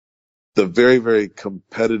the very, very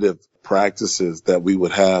competitive practices that we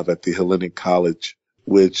would have at the Hellenic College,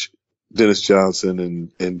 which Dennis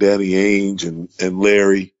Johnson and Danny Ainge and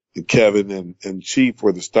Larry and Kevin and Chief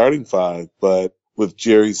were the starting five, but with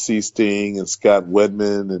Jerry Seasting and Scott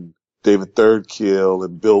Wedman and David Thirdkill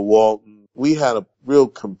and Bill Walton, we had a real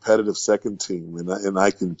competitive second team. And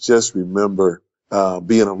I can just remember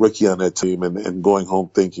being a rookie on that team and going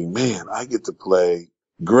home thinking, man, I get to play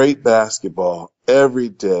great basketball every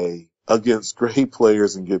day against great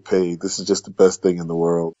players and get paid. This is just the best thing in the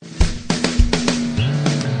world.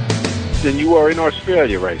 Then you are in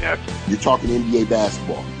Australia right now. You're talking NBA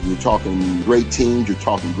basketball. You're talking great teams. You're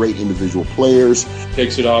talking great individual players.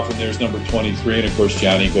 Takes it off, and there's number 23, and of course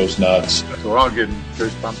Johnny goes nuts. So we're all getting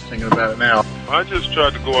goosebumps thinking about it now. I just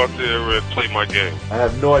tried to go out there and play my game. I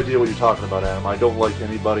have no idea what you're talking about, Adam. I don't like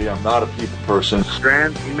anybody. I'm not a people person.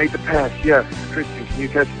 Strand, can you make the pass? Yes. Christian, can you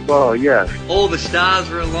catch the ball? Yes. All the stars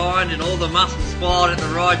were aligned and all the muscles fired at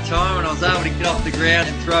the right time, and I was able to get off the ground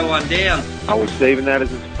and throw one down. I was saving that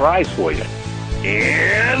as a surprise for you.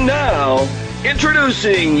 And now,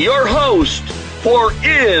 introducing your host for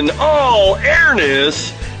In All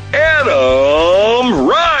Airness, Adam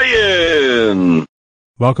Ryan.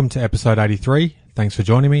 Welcome to episode 83. Thanks for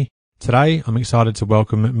joining me. Today, I'm excited to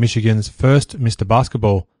welcome Michigan's first Mr.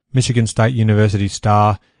 Basketball, Michigan State University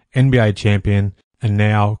star, NBA champion, and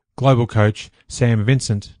now global coach Sam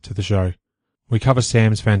Vincent to the show. We cover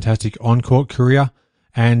Sam's fantastic on-court career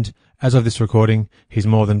and, as of this recording, his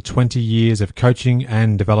more than 20 years of coaching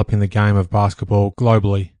and developing the game of basketball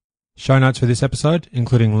globally. Show notes for this episode,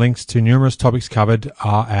 including links to numerous topics covered,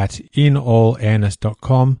 are at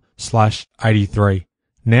inallairness.com/83.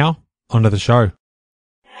 Now, onto the show.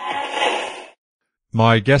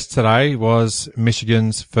 My guest today was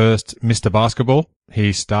Michigan's first Mr. Basketball.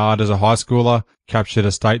 He starred as a high schooler, captured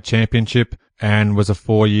a state championship, and was a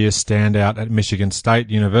 4-year standout at Michigan State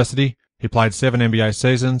University. He played 7 NBA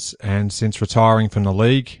seasons, and since retiring from the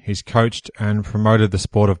league, he's coached and promoted the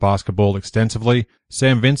sport of basketball extensively.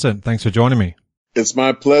 Sam Vincent, thanks for joining me. It's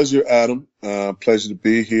my pleasure, Adam. Pleasure to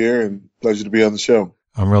be here and pleasure to be on the show.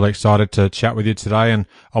 I'm really excited to chat with you today, and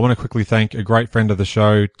I want to quickly thank a great friend of the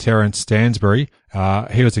show, Terence Stansbury.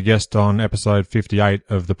 He was a guest on episode 58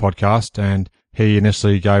 of the podcast, and he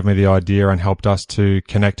initially gave me the idea and helped us to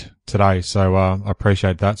connect today. So I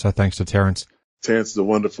appreciate that. So thanks to Terence. Terence is a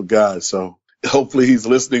wonderful guy, so hopefully he's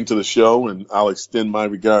listening to the show, and I'll extend my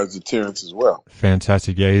regards to Terence as well.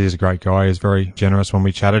 Fantastic. Yeah, he's a great guy. He's very generous when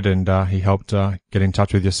we chatted, and he helped get in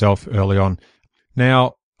touch with yourself early on.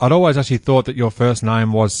 Now, I'd always actually thought that your first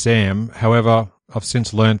name was Sam. However, I've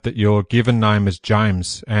since learnt that your given name is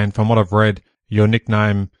James, and from what I've read, your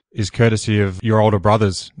nickname is courtesy of your older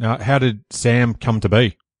brothers. Now, how did Sam come to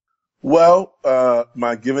be? Well,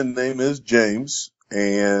 my given name is James,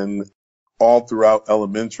 and all throughout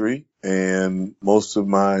elementary and most of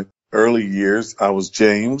my early years, I was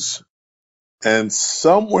James. And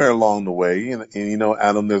somewhere along the way, and you know,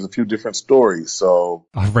 Adam, there's a few different stories. So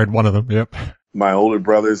I've read one of them. Yep. My older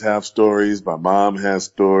brothers have stories. My mom has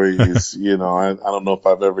stories. You know, I don't know if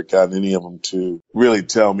I've ever gotten any of them to really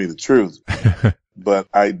tell me the truth. But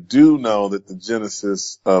I do know that the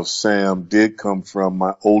genesis of Sam did come from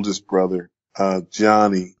my oldest brother,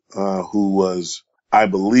 Johnny, who was, I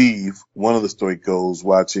believe, one of the story goes,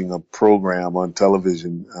 watching a program on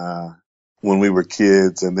television when we were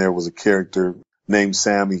kids, and there was a character named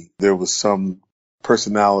Sammy. There was some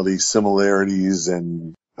personality similarities,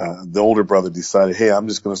 and the older brother decided, hey, I'm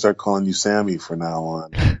just going to start calling you Sammy from now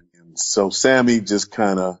on. And so Sammy just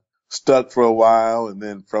kind of stuck for a while, and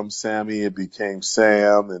then from Sammy it became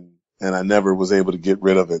Sam, and I never was able to get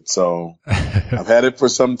rid of it. So I've had it for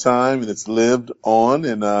some time, and it's lived on,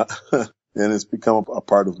 and it's become a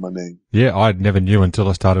part of my name. Yeah, I never knew until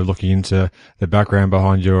I started looking into the background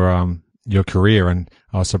behind your career, and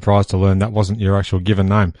I was surprised to learn that wasn't your actual given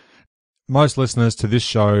name. Most listeners to this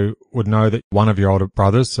show would know that one of your older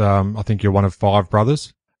brothers, I think you're one of 5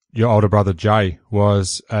 brothers, your older brother Jay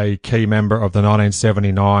was a key member of the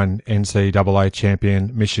 1979 NCAA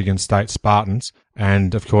champion Michigan State Spartans,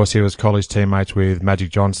 and of course he was college teammates with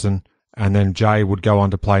Magic Johnson, and then Jay would go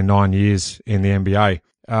on to play 9 years in the NBA.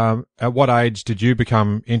 At what age did you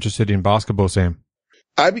become interested in basketball, Sam?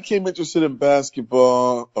 I became interested in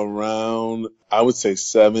basketball around, I would say,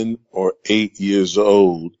 7 or 8 years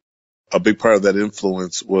old. A big part of that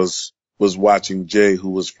influence was watching Jay, who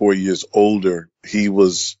was 4 years older. He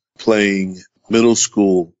was playing middle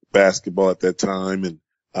school basketball at that time, and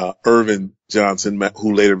Earvin Johnson,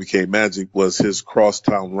 who later became Magic, was his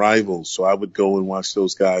crosstown rival. So I would go and watch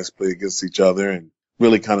those guys play against each other, and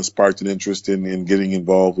really kind of sparked an interest in getting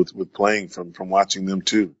involved with playing from watching them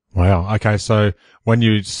too. Wow. Okay. So when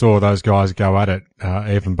you saw those guys go at it,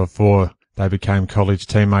 even before they became college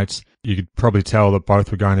teammates, you could probably tell that both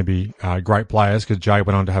were going to be great players, because Jay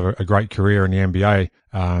went on to have a great career in the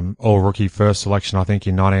NBA, all rookie first selection, I think,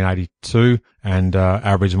 in 1982, and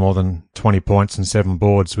averaged more than 20 points and 7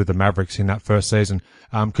 boards with the Mavericks in that first season.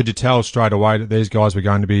 Could you tell straight away that these guys were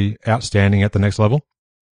going to be outstanding at the next level?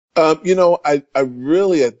 I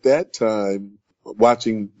really, at that time,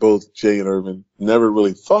 watching both Jay and Earvin, never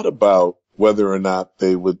really thought about whether or not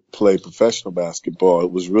they would play professional basketball.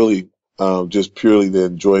 It was really just purely the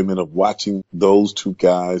enjoyment of watching those two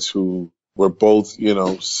guys who were both,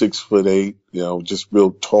 6'8", just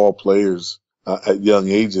real tall players at young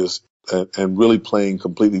ages, and really playing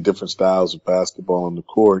completely different styles of basketball on the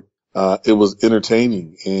court. It was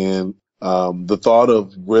entertaining, and the thought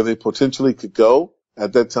of where they potentially could go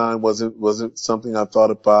at that time wasn't something I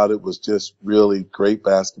thought about. It was just really great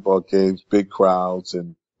basketball games, big crowds,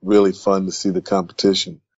 and really fun to see the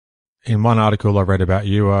competition. In one article I read about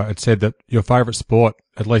you, it said that your favourite sport,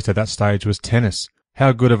 at least at that stage, was tennis.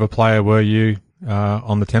 How good of a player were you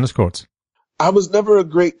on the tennis courts? I was never a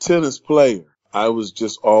great tennis player. I was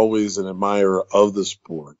just always an admirer of the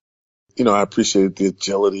sport. I appreciated the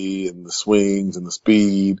agility and the swings and the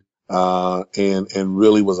speed, and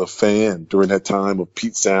really was a fan during that time of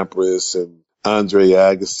Pete Sampras and Andre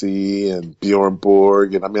Agassi and Bjorn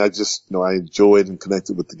Borg. And I enjoyed and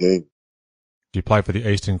connected with the game. You played for the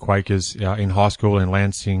Eastern Quakers in high school in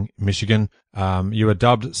Lansing, Michigan. You were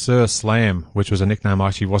dubbed Sir Slam, which was a nickname I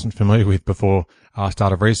actually wasn't familiar with before I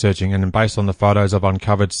started researching. And based on the photos I've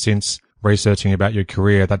uncovered since researching about your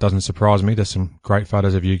career, that doesn't surprise me. There's some great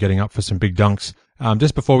photos of you getting up for some big dunks.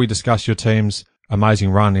 Just before we discuss your team's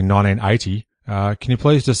amazing run in 1980, can you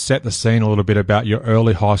please just set the scene a little bit about your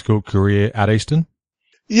early high school career at Eastern?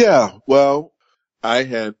 Yeah, well, I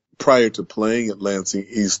had, prior to playing at Lansing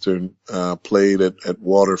Eastern, played at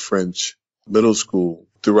Walter French Middle School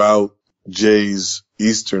throughout Jay's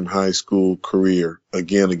Eastern high school career,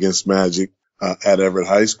 again against Magic at Everett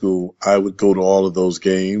High School. I would go to all of those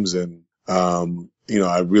games, and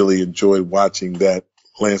I really enjoyed watching that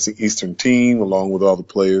Lansing Eastern team along with all the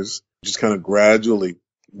players. Just kind of gradually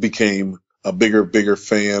became a bigger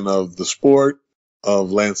fan of the sport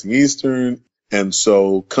of Lansing Eastern. And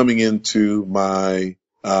so coming into my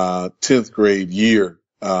 10th grade year,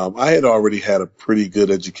 I had already had a pretty good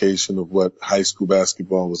education of what high school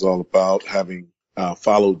basketball was all about, having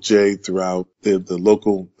followed Jay throughout the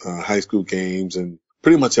local high school games, and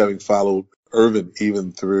pretty much having followed Earvin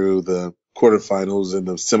even through the quarterfinals and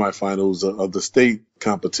the semifinals of the state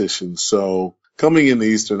competition. So coming into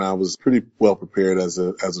Eastern, I was pretty well prepared as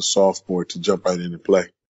a sophomore to jump right in and play.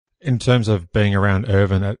 In terms of being around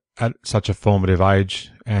Earvin at such a formative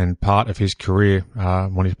age and part of his career,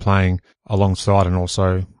 when he's playing alongside and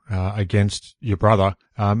also against your brother,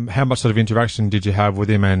 how much sort of interaction did you have with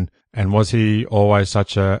him, and was he always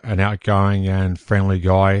such an outgoing and friendly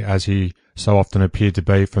guy, as he so often appeared to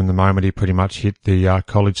be from the moment he pretty much hit the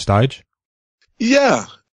college stage? Yeah.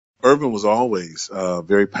 Earvin was always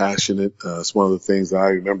very passionate. It's one of the things that I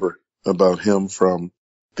remember about him from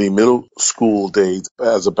the middle school days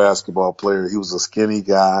as a basketball player. He was a skinny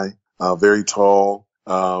guy, very tall.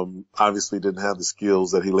 Obviously didn't have the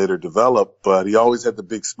skills that he later developed, but he always had the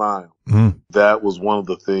big smile. That was one of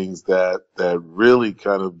the things that really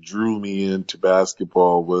kind of drew me into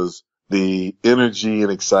basketball, was the energy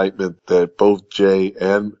and excitement that both Jay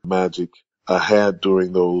and Magic had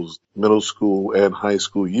during those middle school and high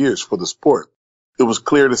school years for the sport. It was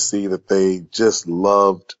clear to see that they just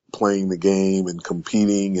loved playing the game and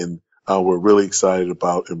competing, and were really excited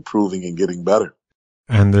about improving and getting better.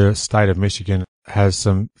 And the state of Michigan has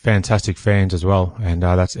some fantastic fans as well, and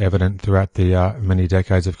that's evident throughout the many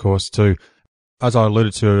decades, of course, too. As I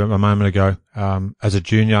alluded to a moment ago, as a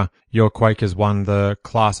junior, your Quakers won the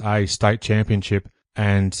Class A state championship,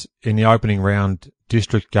 and in the opening round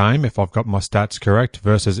district game, if I've got my stats correct,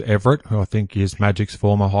 versus Everett, who I think is Magic's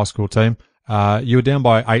former high school team, you were down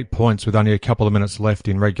by 8 points with only a couple of minutes left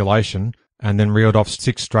in regulation, and then reeled off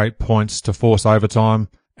 6 straight points to force overtime,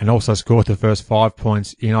 and also scored the first 5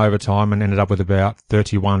 points in overtime, and ended up with about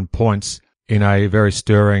 31 points in a very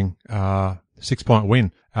stirring 6-point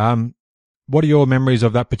win. What are your memories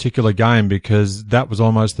of that particular game? Because that was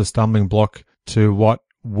almost the stumbling block to what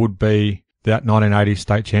would be that 1980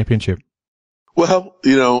 state championship. Well,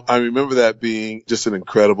 I remember that being just an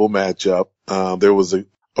incredible matchup. There was a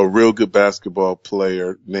real good basketball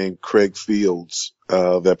player named Craig Fields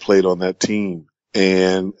that played on that team.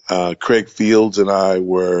 And Craig Fields and I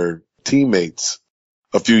were teammates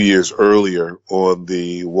a few years earlier on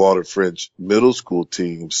the Walter French middle school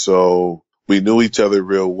team. So We knew each other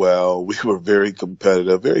real well. We were very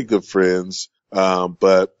competitive, very good friends.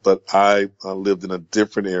 But I lived in a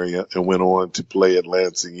different area and went on to play at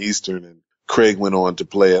Lansing Eastern, and Craig went on to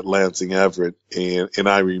play at Lansing Everett. And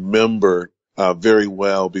I remember, very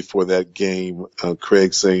well before that game,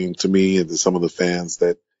 Craig saying to me and to some of the fans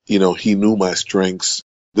that, he knew my strengths.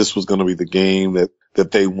 This was going to be the game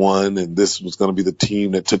that they won, and this was going to be the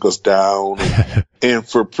team that took us down. And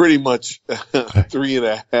for pretty much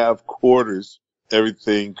 3.5 quarters,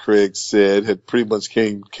 everything Craig said had pretty much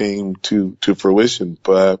came to fruition.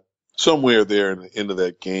 But somewhere there in the end of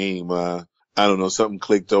that game, I don't know, something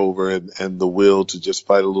clicked over, and the will to just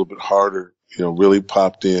fight a little bit harder, really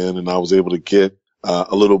popped in, and I was able to get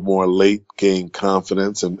a little more late game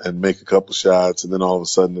confidence and make a couple shots. And then all of a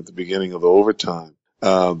sudden at the beginning of the overtime,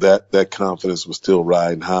 that confidence was still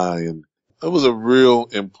riding high. And it was a real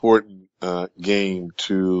important game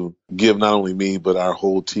to give not only me, but our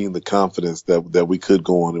whole team the confidence that we could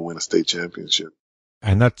go on and win a state championship.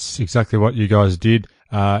 And that's exactly what you guys did.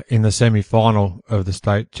 In the semi-final of the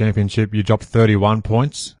state championship, you dropped 31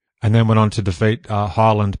 points and then went on to defeat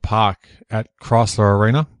Highland Park at Chrysler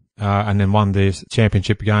Arena. And then won the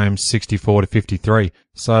championship game 64-53.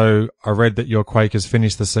 So I read that your Quakers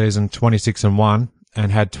finished the season 26-1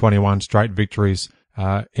 and had 21 straight victories.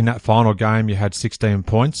 In that final game, you had 16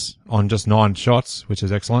 points on just 9 shots, which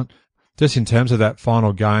is excellent. Just in terms of that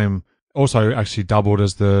final game, also actually doubled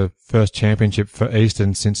as the first championship for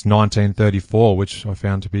Eastern since 1934, which I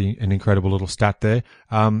found to be an incredible little stat there.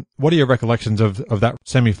 What are your recollections of that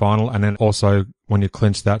semi-final and then also when you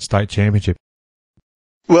clinched that state championship?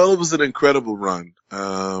 Well, it was an incredible run.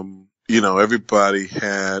 Everybody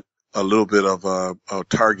had a little bit of a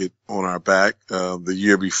target on our back. The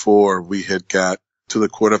year before, we had got to the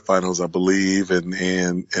quarterfinals, I believe,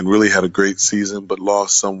 and really had a great season, but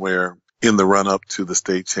lost somewhere in the run up to the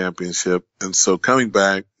state championship. And so coming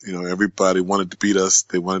back, everybody wanted to beat us.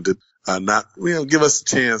 They wanted to give us a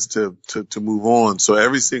chance to move on. So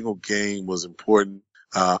every single game was important.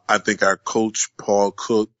 I think our coach, Paul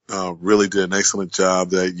Cook, really did an excellent job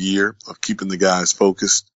that year of keeping the guys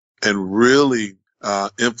focused and really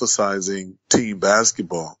emphasizing team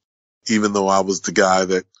basketball. Even though I was the guy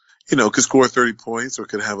that, could score 30 points or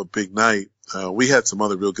could have a big night, we had some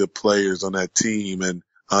other real good players on that team. And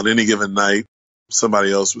on any given night,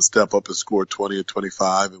 somebody else would step up and score 20 or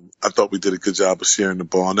 25. And I thought we did a good job of sharing the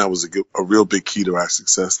ball. And that was a real big key to our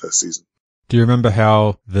success that season. Do you remember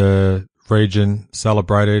how the region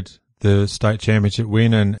celebrated the state championship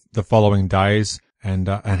win and the following days and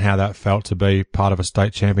how that felt to be part of a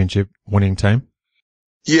state championship winning team?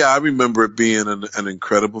 Yeah, I remember it being an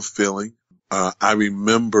incredible feeling. I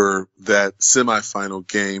remember that semifinal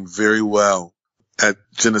game very well at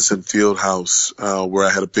Jennison Fieldhouse, where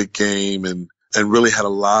I had a big game and really had a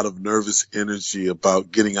lot of nervous energy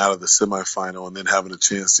about getting out of the semifinal and then having a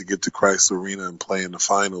chance to get to Chrysler Arena and play in the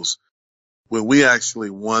finals. When we actually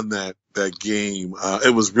won that game,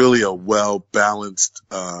 it was really a well-balanced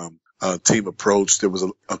team approach. There was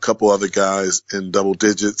a couple other guys in double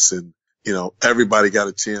digits, and everybody got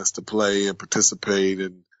a chance to play and participate,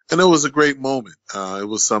 and it was a great moment. It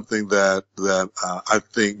was something that I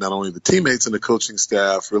think not only the teammates and the coaching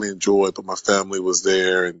staff really enjoyed, but my family was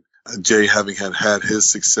there, and Jay having had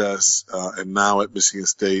his success, and now at Michigan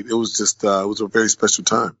State, it was just it was a very special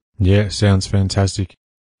time. Yeah, sounds fantastic.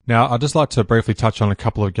 Now, I'd just like to briefly touch on a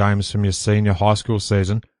couple of games from your senior high school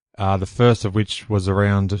season, the first of which was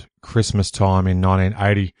around Christmas time in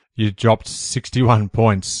 1980. You dropped 61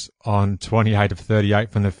 points on 28 of 38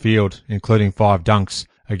 from the field, including 5 dunks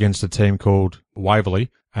against a team called Waverley.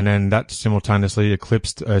 And then that simultaneously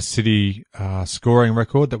eclipsed a city scoring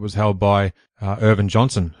record that was held by Earvin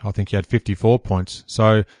Johnson. I think he had 54 points.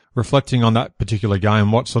 So reflecting on that particular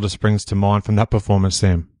game, what sort of springs to mind from that performance,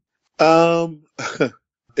 Sam?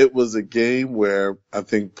 It was a game where I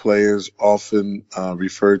think players often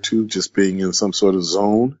refer to just being in some sort of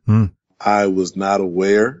zone. I was not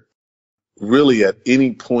aware really at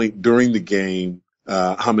any point during the game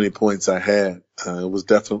how many points I had. It was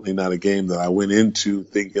definitely not a game that I went into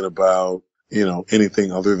thinking about,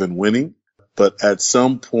 anything other than winning. But at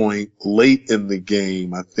some point late in the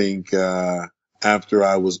game, I think after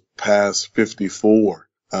I was past 54,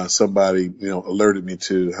 somebody, alerted me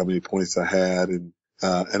to how many points I had. And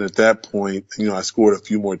at that point, I scored a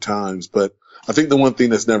few more times. But I think the one thing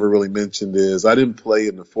that's never really mentioned is I didn't play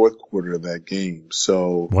in the fourth quarter of that game.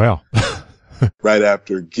 So wow. Right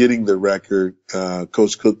after getting the record,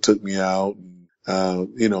 Coach Cook took me out. And,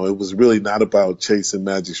 it was really not about chasing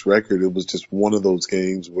Magic's record. It was just one of those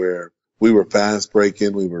games where we were fast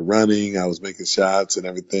breaking, we were running, I was making shots, and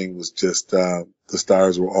everything was just, the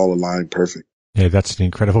stars were all aligned perfect. Yeah, that's an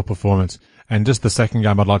incredible performance. And just the second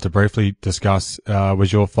game I'd like to briefly discuss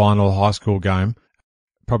was your final high school game.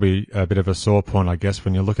 Probably a bit of a sore point, I guess,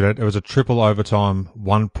 when you look at it. It was a triple overtime,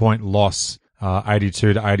 1-point loss,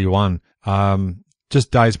 82-81.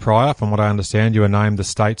 Just days prior, from what I understand, you were named the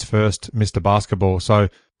state's first Mr. Basketball. So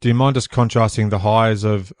do you mind just contrasting the highs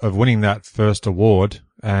of winning that first award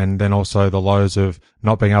and then also the lows of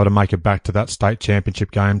not being able to make it back to that state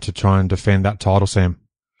championship game to try and defend that title, Sam?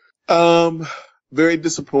 Very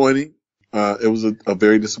disappointing. It was a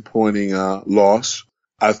very disappointing loss.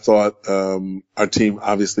 I thought our team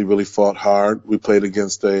obviously really fought hard. We played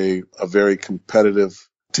against a very competitive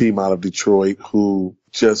team out of Detroit who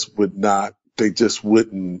just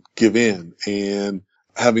wouldn't give in. And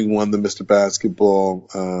having won the Mr.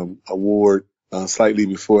 Basketball award slightly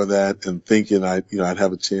before that, and thinking I'd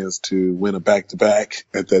have a chance to win a back-to-back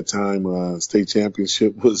at that time, state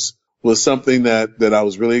championship was something that I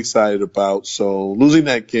was really excited about. So losing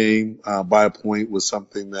that game by a point was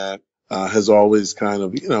something that has always kind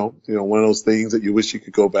of, one of those things that you wish you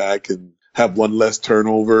could go back and have one less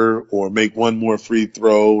turnover or make one more free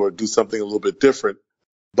throw or do something a little bit different.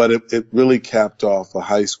 But it really capped off a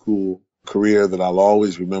high school career that I'll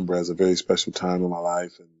always remember as a very special time in my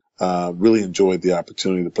life, and really enjoyed the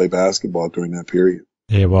opportunity to play basketball during that period.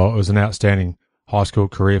 Yeah, well, it was an outstanding high school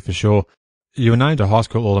career for sure. You were named a high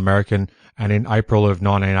school All-American, and in April of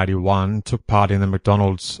 1981 took part in the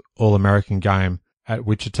McDonald's All-American game at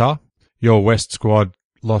Wichita. Your West squad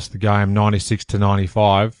lost the game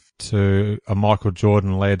 96-95 to a Michael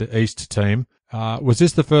Jordan-led East team. Was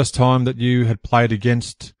this the first time that you had played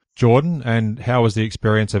against Jordan, and how was the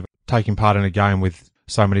experience of taking part in a game with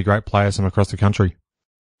so many great players from across the country?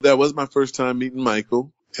 That was my first time meeting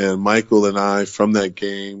Michael, and Michael and I from that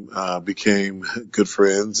game became good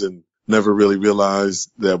friends and never really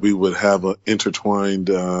realized that we would have an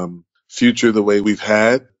intertwined future the way we've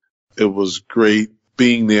had. It was great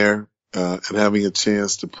being there and having a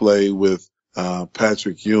chance to play with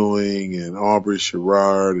Patrick Ewing and Aubrey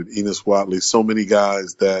Sherrard and Enos Watley, so many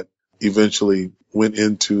guys that eventually went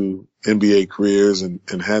into NBA careers and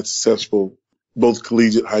had successful both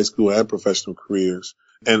collegiate, high school, and professional careers.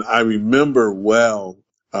 And I remember well,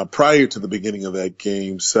 prior to the beginning of that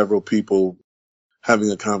game, several people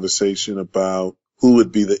having a conversation about who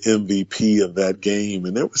would be the MVP of that game.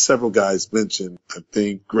 And there were several guys mentioned. I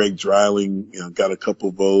think Greg Dreiling, got a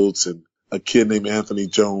couple votes, and a kid named Anthony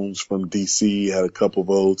Jones from DC had a couple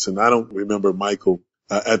votes. And I don't remember Michael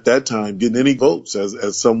at that time getting any votes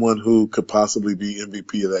as someone who could possibly be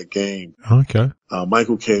MVP of that game. Okay.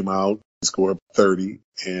 Michael came out, scored 30,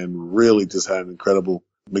 and really just had an incredible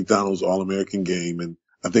McDonald's All-American game. And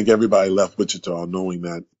I think everybody left Wichita knowing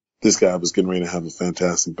that this guy was getting ready to have a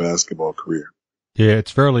fantastic basketball career. Yeah,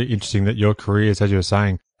 it's very interesting that your careers, as you were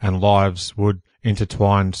saying, and lives would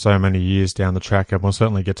intertwine so many years down the track, and we'll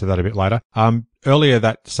certainly get to that a bit later. Earlier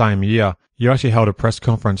that same year, you actually held a press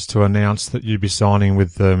conference to announce that you'd be signing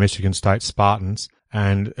with the Michigan State Spartans,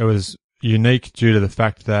 and it was unique due to the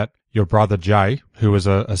fact that your brother Jay, who was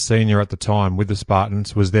a senior at the time with the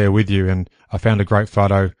Spartans, was there with you, and I found a great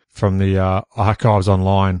photo from the archives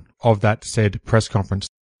online of that said press conference.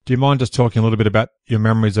 Do you mind just talking a little bit about your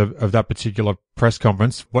memories of that particular press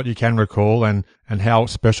conference, what you can recall, and how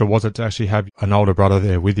special was it to actually have an older brother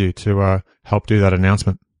there with you to help do that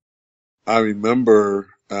announcement? I remember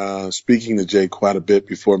speaking to Jay quite a bit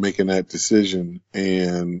before making that decision,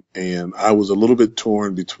 and I was a little bit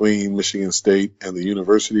torn between Michigan State and the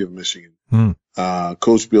University of Michigan.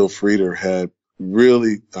 Coach Bill Frieder had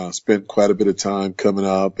really spent quite a bit of time coming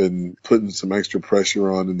up and putting some extra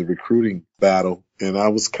pressure on in the recruiting battle. And I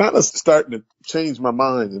was kind of starting to change my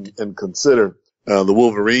mind and consider the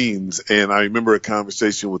Wolverines. And I remember a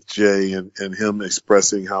conversation with Jay and him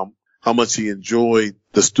expressing how much he enjoyed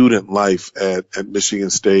the student life at Michigan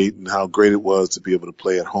State and how great it was to be able to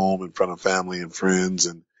play at home in front of family and friends.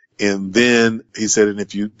 And then he said, and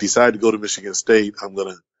if you decide to go to Michigan State, I'm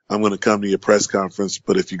going to come to your press conference,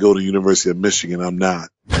 but if you go to University of Michigan, I'm not.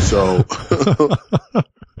 So,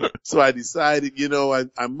 so I decided,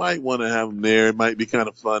 I might want to have him there. It might be kind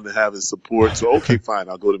of fun to have his support. So, okay, fine,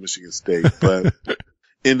 I'll go to Michigan State. But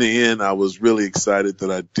in the end, I was really excited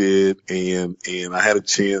that I did. And I had a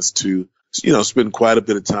chance to, spend quite a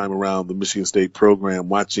bit of time around the Michigan State program,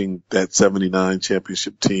 watching that 79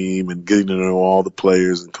 championship team and getting to know all the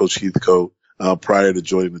players and Coach Heathcote. Prior to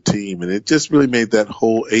joining the team. And it just really made that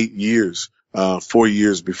whole 8 years, 4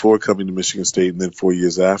 years before coming to Michigan State and then 4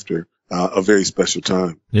 years after, a very special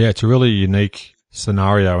time. Yeah, it's a really unique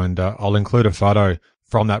scenario. And I'll include a photo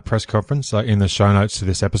from that press conference in the show notes to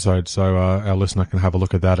this episode, so our listener can have a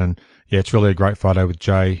look at that. And yeah, it's really a great photo with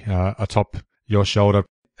Jay atop your shoulder.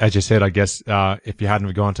 As you said, I guess if you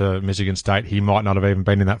hadn't gone to Michigan State, he might not have even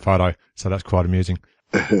been in that photo, so that's quite amusing.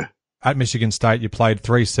 At Michigan State, you played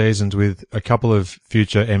 3 seasons with a couple of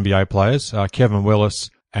future NBA players, Kevin Willis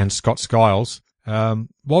and Scott Skiles. What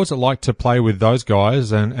was it like to play with those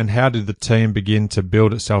guys, and how did the team begin to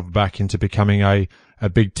build itself back into becoming a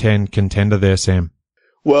Big Ten contender there, Sam?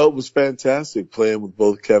 Well, it was fantastic playing with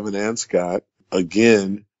both Kevin and Scott.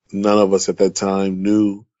 Again, none of us at that time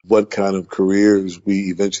knew what kind of careers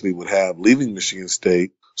we eventually would have leaving Michigan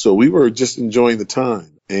State. So we were just enjoying the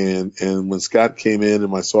time. And when Scott came in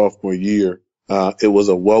my sophomore year, it was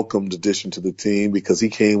a welcomed addition to the team because he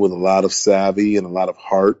came with a lot of savvy and a lot of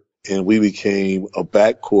heart. And we became a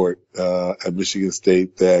backcourt at Michigan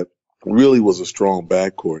State that really was a strong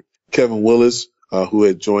backcourt. Kevin Willis, who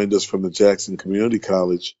had joined us from the Jackson Community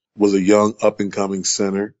College, was a young up-and-coming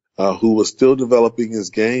center who was still developing his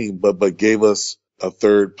game, but gave us a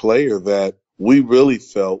third player that we really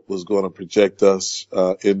felt was going to project us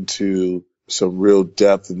into some real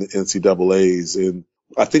depth in the NCAAs. And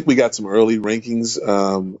I think we got some early rankings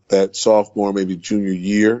that sophomore, maybe junior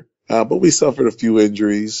year, but we suffered a few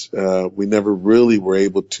injuries. We never really were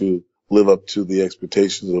able to live up to the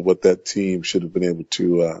expectations of what that team should have been able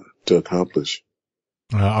to accomplish.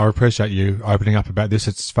 I appreciate you opening up about this.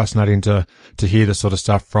 It's fascinating to hear this sort of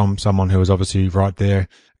stuff from someone who was obviously right there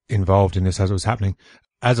involved in this as it was happening.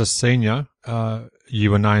 As a senior,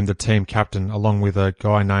 you were named the team captain along with a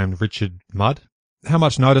guy named Richard Mudd. How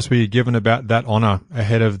much notice were you given about that honour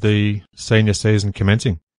ahead of the senior season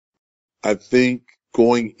commencing? I think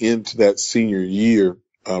going into that senior year,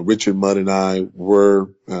 Richard Mudd and I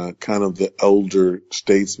were kind of the elder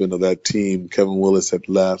statesmen of that team. Kevin Willis had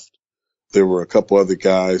left. There were a couple other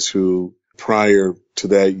guys who prior to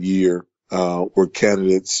that year were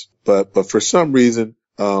candidates, but for some reason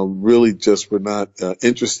really just were not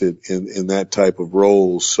interested in that type of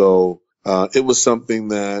role. So it was something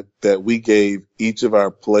that we gave each of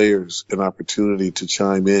our players an opportunity to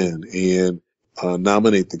chime in and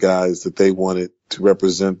nominate the guys that they wanted to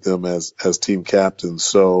represent them as team captains.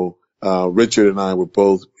 So Richard and I were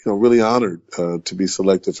both, really honored to be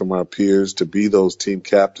selected from our peers to be those team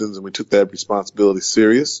captains, and we took that responsibility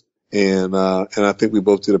serious. And I think we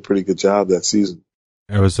both did a pretty good job that season.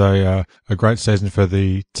 It was a great season for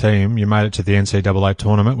the team. You made it to the NCAA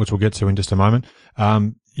tournament, which we'll get to in just a moment.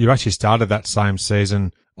 You actually started that same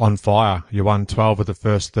season on fire. You won 12 of the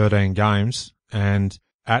first 13 games, and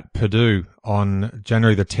at Purdue on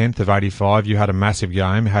January the 10th of 85, you had a massive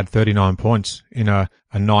game, had 39 points in a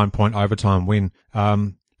 9-point overtime win.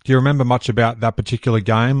 Do you remember much about that particular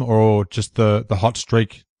game or just the hot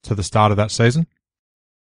streak to the start of that season?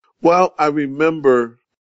 Well, I remember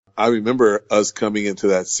us coming into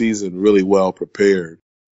that season really well prepared.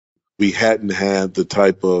 We hadn't had the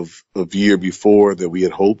type of year before that we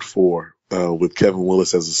had hoped for with Kevin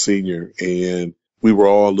Willis as a senior, and we were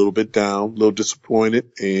all a little bit down, a little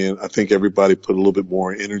disappointed, and I think everybody put a little bit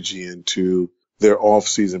more energy into their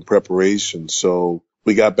off-season preparation. So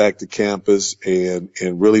we got back to campus and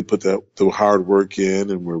really put the hard work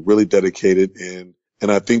in, and we're really dedicated. And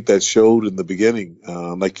I think that showed in the beginning.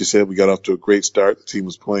 Like you said, we got off to a great start. The team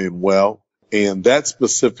was playing well. And that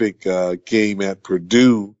specific game at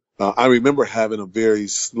Purdue, I remember having a very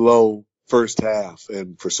slow first half,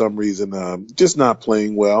 and for some reason, just not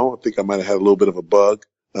playing well. I think I might have had a little bit of a bug.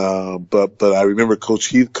 But I remember Coach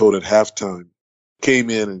Heathcote at halftime came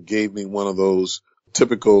in and gave me one of those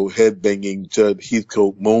typical head-banging Judd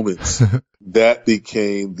Heathcote moments. That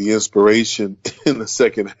became the inspiration in the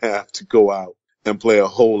second half to go out and play a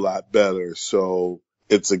whole lot better. So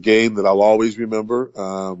it's a game that I'll always remember.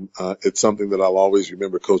 It's something that I'll always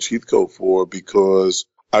remember Coach Heathcote for, because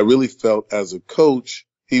I really felt as a coach,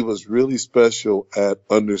 he was really special at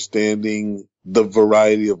understanding the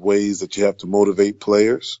variety of ways that you have to motivate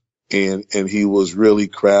players. And he was really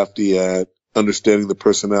crafty at understanding the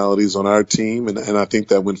personalities on our team. And I think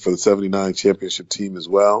that went for the 79 championship team as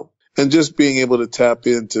well. And just being able to tap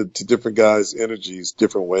into different guys' energies,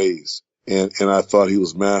 different ways. And I thought he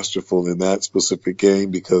was masterful in that specific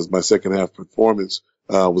game, because my second half performance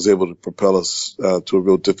was able to propel us to a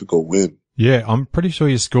real difficult win. Yeah, I'm pretty sure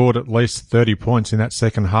you scored at least 30 points in that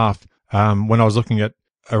second half. When I was looking at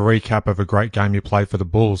a recap of a great game you played for the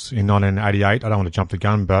Bulls in 1988, I don't want to jump the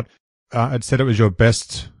gun, but it said it was your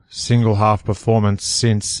best single half performance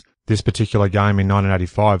since this particular game in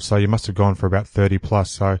 1985. So you must have gone for about 30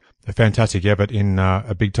 plus. So a fantastic effort in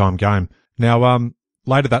a big time game. Now,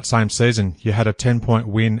 later that same season, you had a 10-point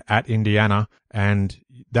win at Indiana, and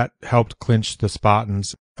that helped clinch the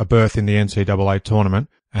Spartans a berth in the NCAA tournament,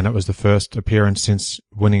 and it was the first appearance since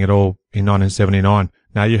winning it all in 1979.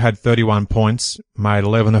 Now, you had 31 points, made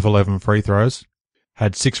 11 of 11 free throws,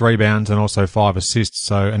 had 6 rebounds and also 5 assists,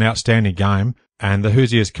 so an outstanding game. And the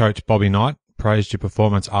Hoosiers coach, Bobby Knight, praised your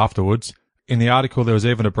performance afterwards. In the article, there was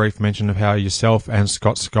even a brief mention of how yourself and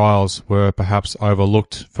Scott Skiles were perhaps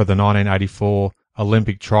overlooked for the 1984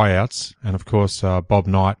 Olympic tryouts. And of course, Bob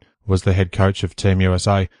Knight was the head coach of Team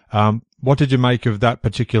USA. What did you make of that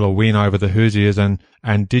particular win over the Hoosiers? And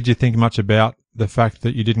did you think much about the fact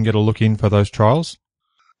that you didn't get a look in for those trials?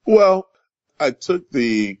 Well, I took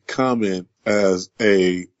the comment as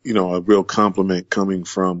a real compliment coming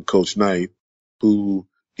from Coach Knight, who,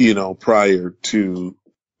 prior to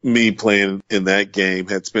me playing in that game,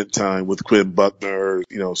 had spent time with Quinn Buckner,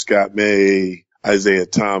 Scott May, Isaiah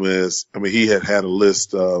Thomas. I mean, he had a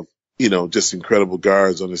list of, just incredible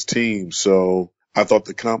guards on his team. So I thought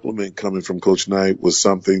the compliment coming from Coach Knight was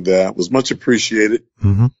something that was much appreciated.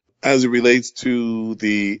 Mm-hmm. As it relates to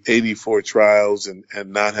the 84 trials and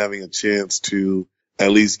not having a chance to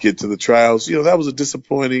at least get to the trials, that was a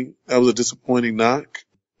disappointing knock.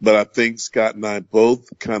 But I think Scott and I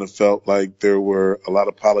both kind of felt like there were a lot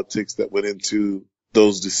of politics that went into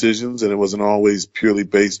those decisions, and it wasn't always purely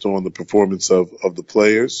based on the performance of the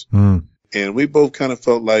players. Mm. And we both kind of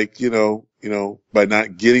felt like, by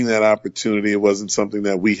not getting that opportunity, it wasn't something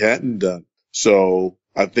that we hadn't done. So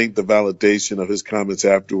I think the validation of his comments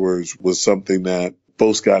afterwards was something that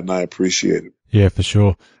both Scott and I appreciated. Yeah, for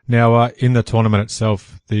sure. Now, in the tournament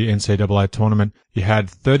itself, the NCAA tournament, you had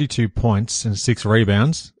 32 points and 6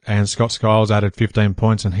 rebounds, and Scott Skiles added 15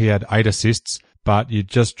 points and he had 8 assists, but you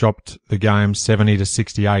just dropped the game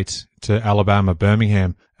 70-68 to Alabama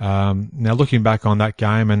Birmingham. Now, looking back on that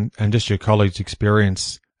game and just your college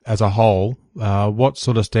experience as a whole, what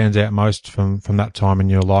sort of stands out most from that time in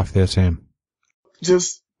your life there, Sam?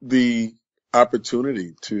 Just the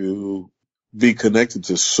opportunity to be connected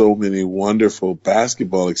to so many wonderful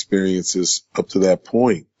basketball experiences up to that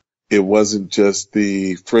point. It wasn't just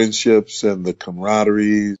the friendships and the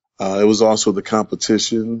camaraderie. It was also the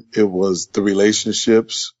competition. It was the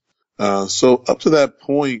relationships. So up to that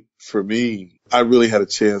point for me, I really had a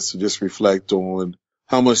chance to just reflect on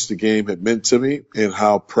how much the game had meant to me and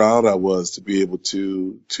how proud I was to be able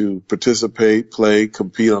to participate, play,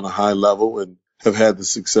 compete on a high level and have had the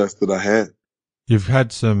success that I had. You've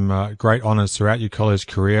had some great honours throughout your college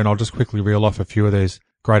career, and I'll just quickly reel off a few of these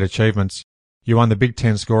great achievements. You won the Big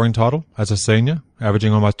Ten scoring title as a senior,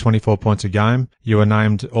 averaging almost 24 points a game. You were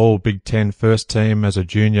named All Big Ten first team as a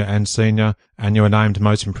junior and senior, and you were named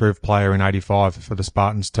Most Improved Player in '85 for the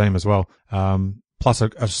Spartans team as well, plus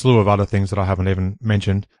a slew of other things that I haven't even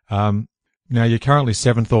mentioned. Now, you're currently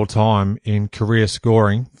 7th all-time in career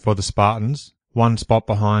scoring for the Spartans, one spot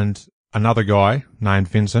behind another guy named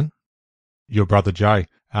Vincent, your brother Jay.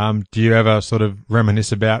 Do you ever sort of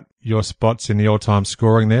reminisce about your spots in the all-time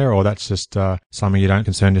scoring there, or that's just something you don't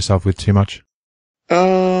concern yourself with too much?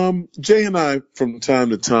 Jay and I, from time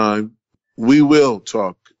to time, we will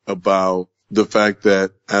talk about the fact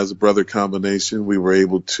that as a brother combination, we were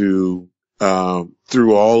able to,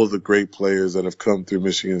 through all of the great players that have come through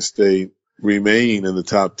Michigan State, remain in the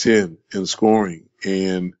top 10 in scoring.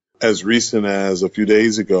 And as recent as a few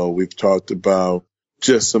days ago, we've talked about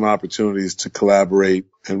just some opportunities to collaborate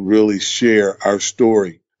and really share our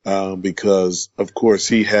story. Because of course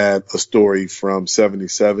he had a story from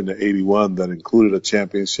 77 to 81 that included a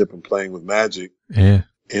championship and playing with Magic. Yeah.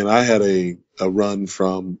 And I had a run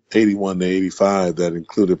from 81 to 85 that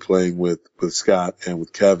included playing with Scott and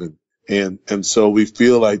with Kevin. And so we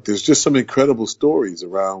feel like there's just some incredible stories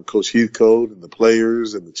around Coach Heathcote and the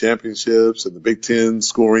players and the championships and the Big Ten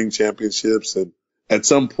scoring championships. And at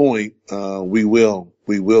some point, we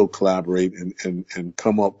will collaborate and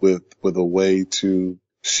come up with a way to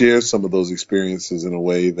share some of those experiences in a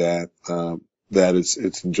way that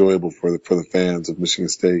it's enjoyable for the fans of Michigan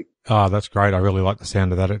State. Oh, that's great. I really like the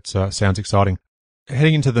sound of that. It sounds exciting.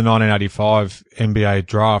 Heading into the 1985 NBA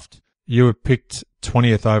draft, you were picked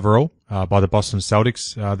 20th overall by the Boston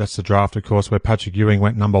Celtics. That's the draft, of course, where Patrick Ewing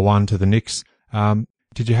went number 1 to the Knicks.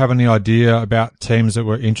 Did you have any idea about teams that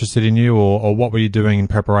were interested in you, or what were you doing in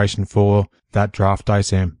preparation for that draft day,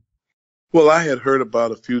 Sam? Well, I had heard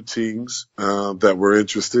about a few teams that were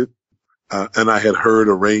interested, and I had heard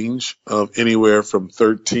a range of anywhere from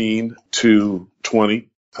 13 to 20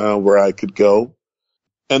 where I could go.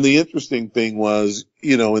 And the interesting thing was,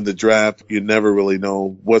 in the draft, you never really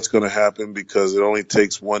know what's going to happen because it only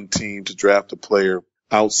takes one team to draft a player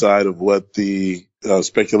outside of what the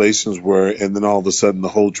speculations were, and then all of a sudden the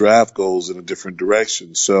whole draft goes in a different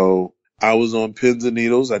direction. So I was on pins and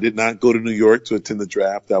needles. I did not go to New York to attend the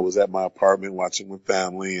draft. I was at my apartment watching with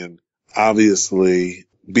family, and obviously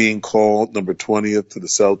being called number 20th to the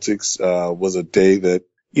Celtics was a day that,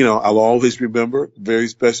 I'll always remember. Very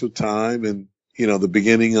special time, and, the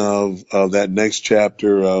beginning of that next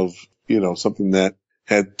chapter of, something that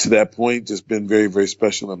had to that point just been very, very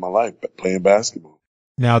special in my life, playing basketball.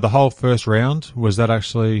 Now, the whole first round, was that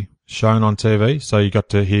actually shown on TV? So you got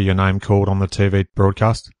to hear your name called on the TV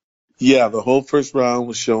broadcast? Yeah, the whole first round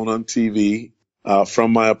was shown on TV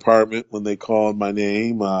from my apartment. When they called my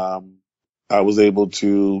name, I was able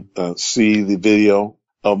to see the video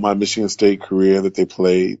of my Michigan State career that they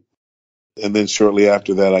played. And then shortly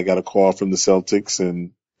after that, I got a call from the Celtics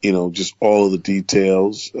and, just all of the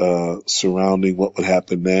details surrounding what would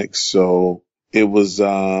happen next. So it was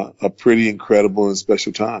a pretty incredible and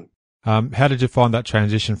special time. How did you find that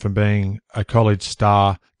transition from being a college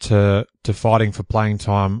star to fighting for playing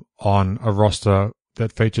time on a roster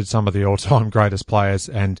that featured some of the all-time greatest players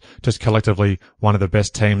and just collectively one of the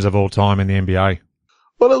best teams of all time in the NBA?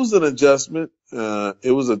 Well, it was an adjustment.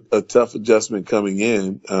 It was a tough adjustment coming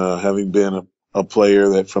in, having been a player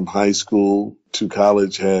that from high school to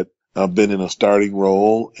college had been in a starting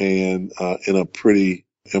role and in a pretty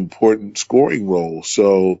important scoring role.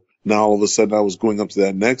 So now all of a sudden I was going up to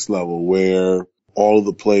that next level where all of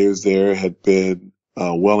the players there had been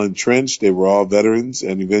well entrenched. They were all veterans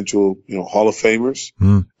and eventual, Hall of Famers.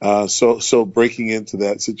 So breaking into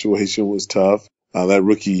that situation was tough. That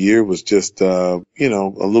rookie year was just, a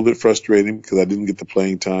little bit frustrating because I didn't get the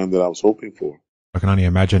playing time that I was hoping for. I can only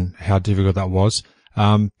imagine how difficult that was.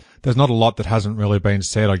 There's not a lot that hasn't really been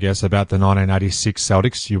said, I guess, about the 1986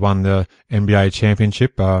 Celtics. You won the NBA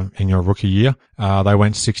championship in your rookie year. They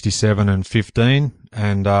went 67-15,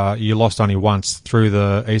 and you lost only once through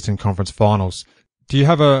the Eastern Conference Finals. Do you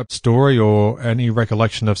have a story or any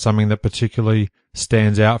recollection of something that particularly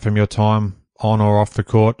stands out from your time on or off the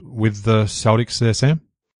court with the Celtics there, Sam?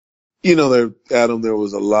 Adam, there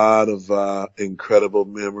was a lot of incredible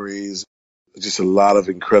memories. Just a lot of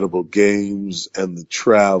incredible games and the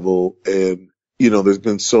travel. And, there's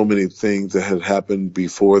been so many things that had happened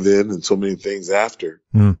before then and so many things after.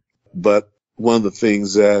 But one of the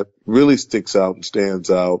things that really sticks out and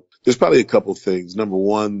stands out, there's probably a couple things. Number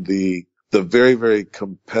one, the very, very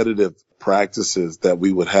competitive practices that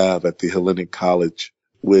we would have at the Hellenic College,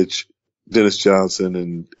 which Dennis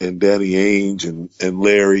Johnson and Danny Ainge and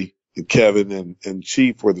Larry and Kevin and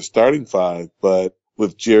Chief were the starting five, but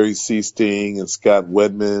with Jerry Seasting and Scott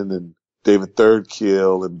Wedman and David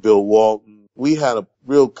Thirdkill and Bill Walton, we had a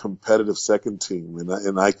real competitive second team.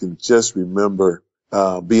 And I can just remember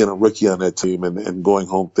being a rookie on that team and going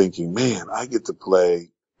home thinking, man, I get to play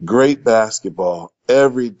great basketball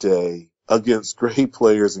every day against great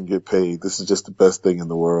players and get paid. This is just the best thing in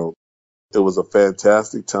the world. It was a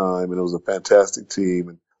fantastic time and it was a fantastic team.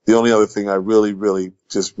 And the only other thing I really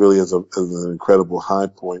as an incredible high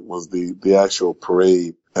point was the actual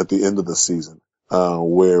parade at the end of the season,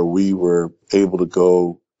 where we were able to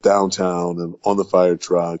go downtown and on the fire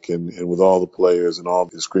truck and with all the players and all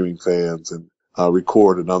the screaming fans and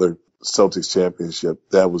record another Celtics championship.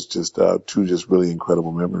 That was just two just really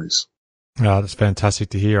incredible memories. That's fantastic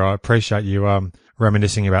to hear. I appreciate you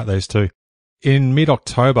reminiscing about those two. In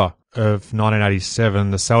mid-October of 1987,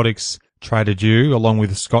 the Celtics traded you, along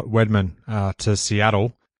with Scott Wedman, to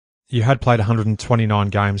Seattle. You had played 129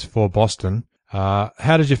 games for Boston.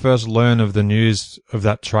 How did you first learn of the news of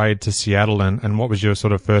that trade to Seattle, and what was your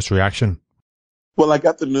sort of first reaction? Well, I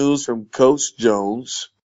got the news from Coach Jones.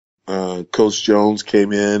 Coach Jones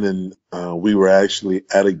came in, and we were actually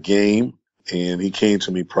at a game, and he came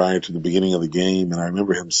to me prior to the beginning of the game, and I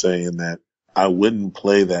remember him saying that I wouldn't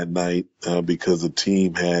play that night because the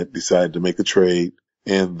team had decided to make a trade,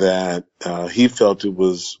 and that he felt it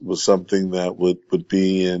was something that would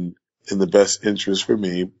be in the best interest for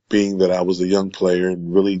me, being that I was a young player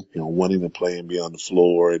and really, wanting to play and be on the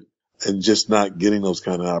floor and just not getting those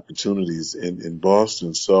kind of opportunities in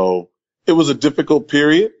Boston. So it was a difficult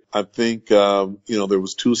period. I think, there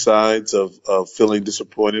was two sides of feeling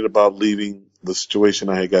disappointed about leaving the situation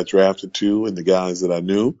I had got drafted to and the guys that I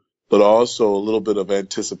knew, but also a little bit of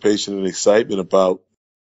anticipation and excitement about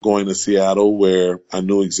going to Seattle, where I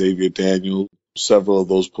knew Xavier Daniel, several of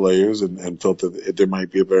those players, and felt that there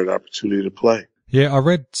might be a better opportunity to play. Yeah, I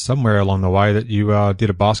read somewhere along the way that you did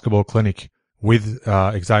a basketball clinic with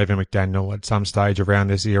Xavier McDaniel at some stage around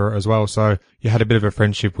this era as well. So you had a bit of a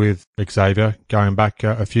friendship with Xavier going back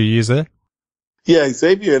a few years there? Yeah,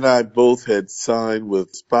 Xavier and I both had signed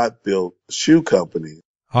with Spot Built Shoe Company.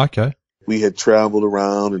 Okay. We had traveled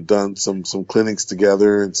around and done some clinics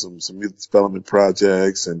together and some youth development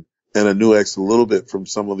projects. And and I knew X a little bit from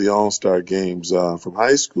some of the All-Star games from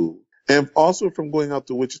high school, and also from going out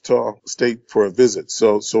to Wichita State for a visit.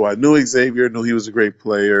 So I knew Xavier, knew he was a great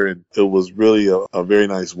player, and it was really a very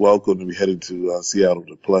nice welcome to be headed to Seattle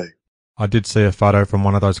to play. I did see a photo from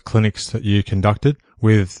one of those clinics that you conducted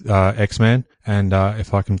with X-Man, and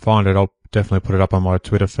if I can find it, I'll definitely put it up on my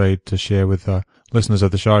Twitter feed to share with listeners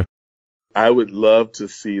of the show. I would love to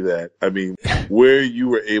see that. I mean, where you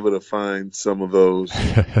were able to find some of those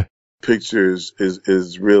pictures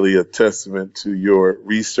is really a testament to your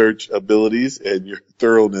research abilities and your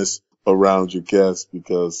thoroughness around your guests,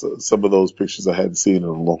 because some of those pictures I hadn't seen in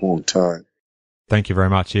a long time. Thank you very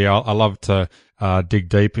much. Yeah, I love to dig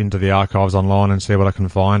deep into the archives online and see what I can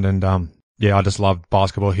find. And I just love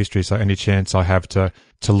basketball history. So any chance I have to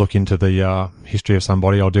look into the history of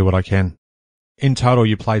somebody, I'll do what I can. In total,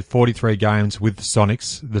 you played 43 games with the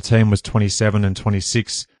Sonics. The team was 27 and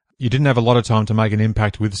 26. You didn't have a lot of time to make an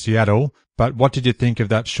impact with Seattle, but what did you think of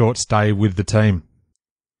that short stay with the team?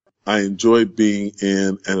 I enjoyed being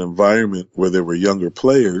in an environment where there were younger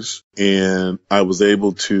players, and I was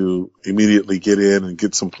able to immediately get in and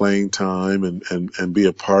get some playing time and be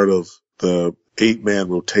a part of the 8-man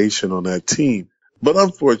rotation on that team. But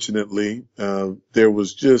unfortunately, there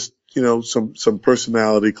was just, some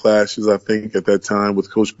personality clashes, I think, at that time with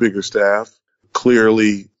Coach Biggerstaff.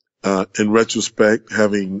 Clearly, in retrospect,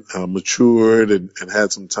 having matured and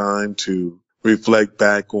had some time to reflect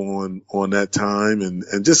back on that time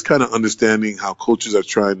and just kind of understanding how coaches are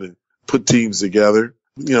trying to put teams together.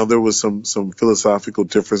 There was some philosophical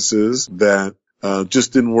differences that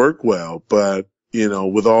just didn't work well. But,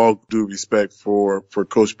 with all due respect for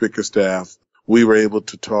Coach Bickerstaff, we were able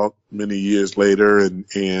to talk many years later and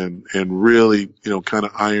really, kind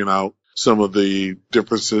of iron out some of the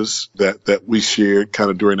differences that we shared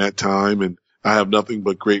kind of during that time. And I have nothing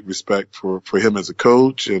but great respect for him as a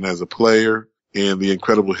coach and as a player and the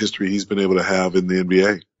incredible history he's been able to have in the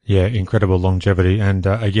NBA. Yeah, incredible longevity. And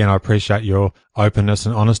again, I appreciate your openness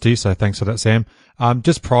and honesty. So thanks for that, Sam.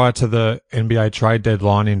 Just prior to the NBA trade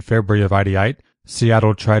deadline in February of 88,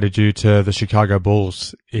 Seattle traded you to the Chicago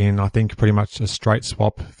Bulls in, I think, pretty much a straight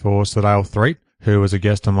swap for Sedale Threatt, who was a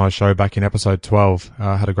guest on my show back in episode 12.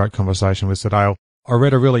 I had a great conversation with Sedale. I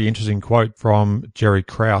read a really interesting quote from Jerry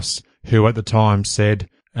Krause, who at the time said,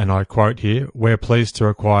 and I quote here, "We're pleased to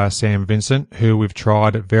acquire Sam Vincent, who we've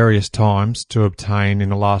tried at various times to obtain in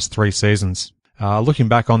the last 3 seasons." Looking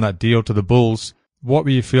back on that deal to the Bulls, what were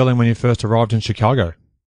you feeling when you first arrived in Chicago?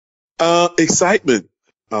 Excitement.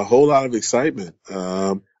 A whole lot of excitement.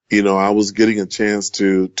 I was getting a chance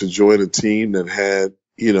to join a team that had,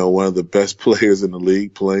 one of the best players in the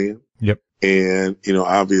league playing. Yep. And,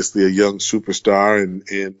 obviously a young superstar,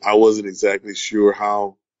 and I wasn't exactly sure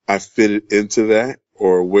how I fitted into that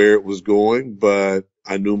or where it was going, but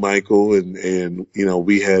I knew Michael and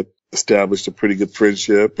we had established a pretty good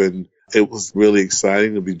friendship, and it was really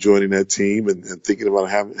exciting to be joining that team and thinking about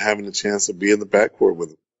having a chance to be in the backcourt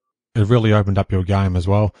with him. It really opened up your game as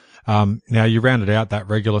well. Now, you rounded out that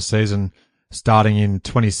regular season starting in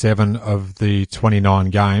 27 of the 29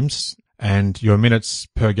 games, and your minutes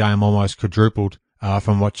per game almost quadrupled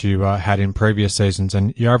from what you had in previous seasons.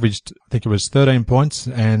 And you averaged, I think it was 13 points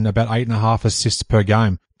and about 8.5 assists per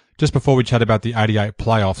game. Just before we chat about the 88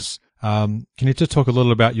 playoffs, can you just talk a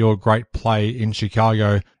little about your great play in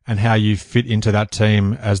Chicago and how you fit into that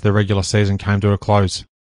team as the regular season came to a close?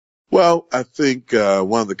 Well, I think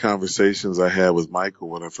one of the conversations I had with Michael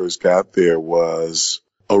when I first got there was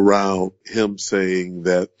around him saying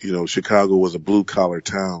that, Chicago was a blue-collar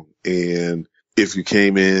town. And if you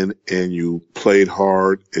came in and you played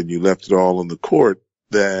hard and you left it all on the court,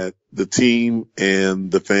 that the team and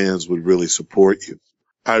the fans would really support you.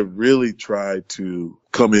 I really tried to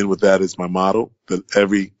come in with that as my motto, that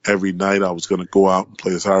every night I was going to go out and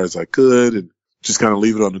play as hard as I could and just kind of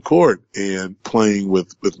leave it on the court. And playing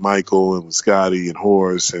with Michael and with Scotty and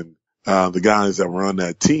Horace and the guys that were on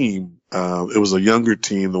that team, it was a younger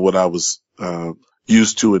team than what I was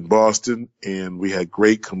used to in Boston, and we had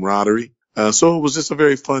great camaraderie. So it was just a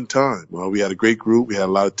very fun time. We had a great group. We had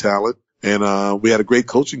a lot of talent, and we had a great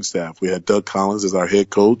coaching staff. We had Doug Collins as our head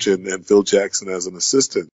coach and Phil Jackson as an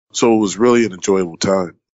assistant. So it was really an enjoyable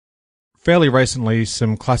time. Fairly recently,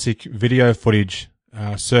 some classic video footage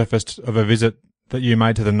surfaced of a visit that you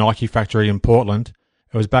made to the Nike factory in Portland.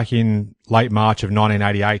 It was back in late March of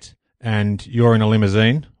 1988, and you're in a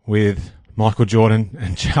limousine with Michael Jordan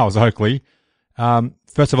and Charles Oakley.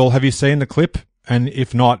 First of all, have you seen the clip? And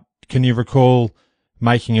if not, can you recall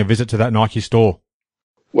making a visit to that Nike store?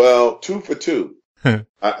 Well, 2 for 2.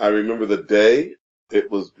 I remember the day.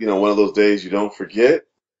 It was, one of those days you don't forget.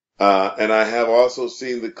 And I have also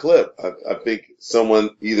seen the clip. I think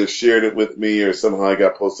someone either shared it with me or somehow I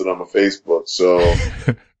got posted on my Facebook. So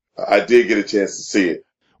I did get a chance to see it.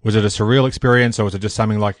 Was it a surreal experience, or was it just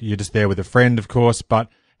something like you're just there with a friend, of course, but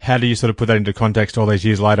how do you sort of put that into context all these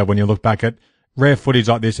years later when you look back at rare footage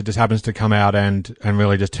like this? It just happens to come out and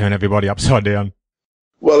really just turn everybody upside down.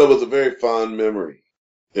 Well, it was a very fond memory.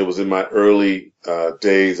 It was in my early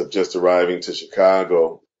days of just arriving to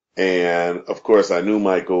Chicago. And, of course, I knew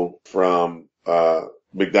Michael from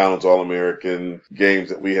McDonald's All-American games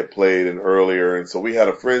that we had played in earlier. And so we had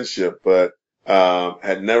a friendship, but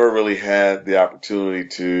had never really had the opportunity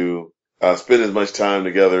to spend as much time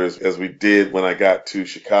together as we did when I got to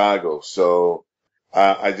Chicago. So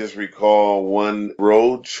I just recall one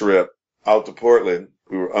road trip out to Portland.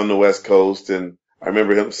 We were on the West Coast, and I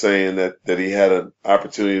remember him saying that he had an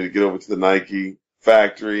opportunity to get over to the Nike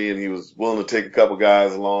factory, and he was willing to take a couple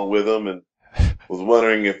guys along with him, and was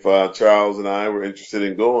wondering if Charles and I were interested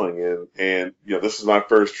in going. And you know, this was my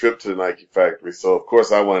first trip to the Nike factory, so of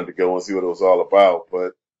course I wanted to go and see what it was all about.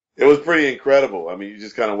 But it was pretty incredible. I mean, you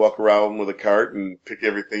just kind of walk around with a cart and pick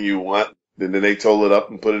everything you want, and then they total it up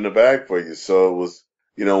and put it in a bag for you. So it was,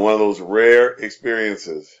 you know, one of those rare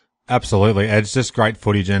experiences. Absolutely. It's just great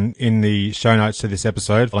footage. And in the show notes to this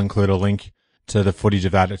episode, I'll include a link to the footage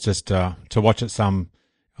of that. It's just to watch it some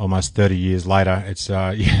almost 30 years later. It's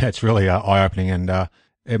it's really eye-opening, and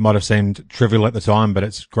it might have seemed trivial at the time, but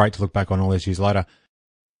it's great to look back on all these years later.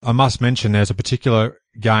 I must mention there's a particular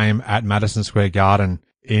game at Madison Square Garden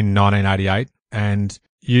in 1988, and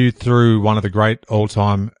you threw one of the great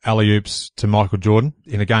all-time alley-oops to Michael Jordan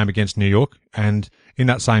in a game against New York, and in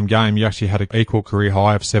that same game, you actually had an equal career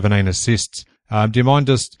high of 17 assists. Do you mind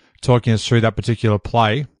just talking us through that particular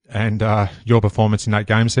play and your performance in that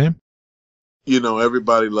game, Sam? You know,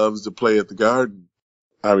 everybody loves to play at the Garden.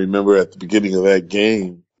 I remember at the beginning of that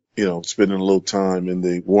game, you know, spending a little time in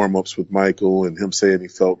the warm-ups with Michael and him saying he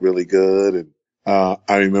felt really good. And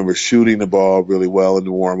I remember shooting the ball really well in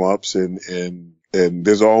the warm-ups, and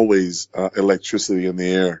there's always electricity in the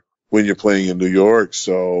air when you're playing in New York.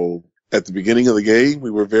 So at the beginning of the game,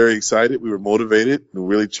 we were very excited. We were motivated and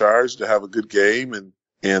really charged to have a good game.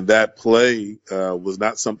 And that play was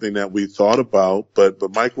not something that we thought about, but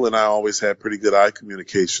Michael and I always had pretty good eye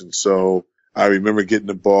communication. So I remember getting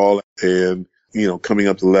the ball and, you know, coming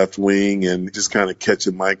up the left wing and just kind of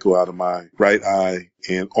catching Michael out of my right eye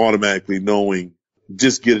and automatically knowing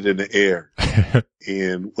just get it in the air.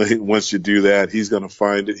 And once you do that, he's going to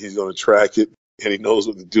find it, he's going to track it, and he knows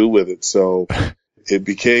what to do with it. So it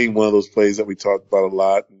became one of those plays that we talked about a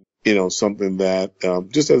lot. You know, something that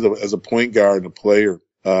just as a point guard and a player,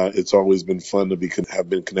 it's always been fun to have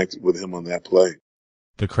been connected with him on that play.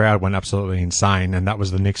 The crowd went absolutely insane, and that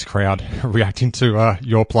was the Knicks crowd reacting to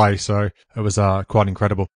your play, so it was quite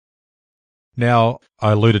incredible. Now,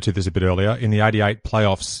 I alluded to this a bit earlier. In the 88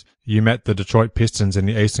 playoffs, you met the Detroit Pistons in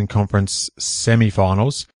the Eastern Conference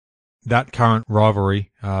semifinals. That current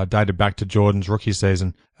rivalry dated back to Jordan's rookie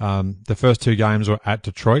season. The first two games were at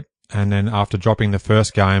Detroit, and then after dropping the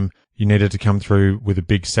first game, you needed to come through with a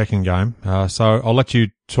big second game. So I'll let you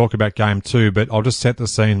talk about game two, but I'll just set the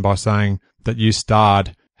scene by saying that you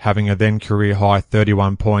starred having a then career high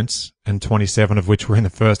 31 points, and 27 of which were in the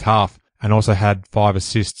first half, and also had 5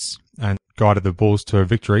 assists and guided the Bulls to a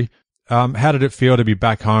victory. How did it feel to be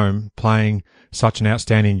back home playing such an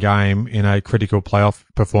outstanding game in a critical playoff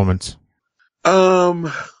performance?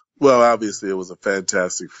 Well, obviously it was a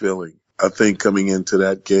fantastic feeling. I think coming into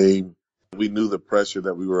that game, we knew the pressure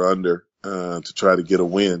that we were under to try to get a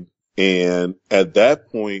win. And at that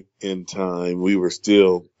point in time, we were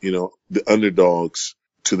still, you know, the underdogs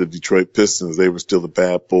to the Detroit Pistons. They were still the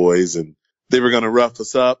bad boys, and they were going to rough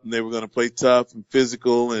us up, and they were going to play tough and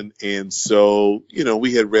physical. And so, you know,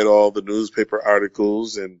 we had read all the newspaper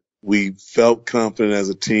articles, and we felt confident as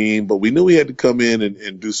a team, but we knew we had to come in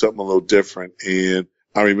and do something a little different. And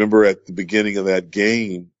I remember at the beginning of that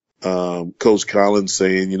game, Coach Collins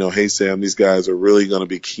saying, you know, hey, Sam, these guys are really going to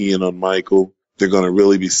be keying on Michael. They're going to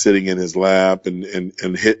really be sitting in his lap and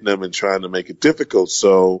hitting him and trying to make it difficult.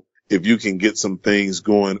 So if you can get some things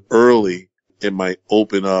going early, it might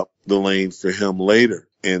open up the lane for him later.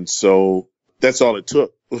 And so that's all it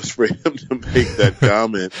took was for him to make that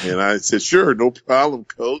comment. And I said, sure, no problem,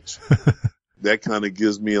 Coach. That kind of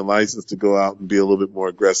gives me a license to go out and be a little bit more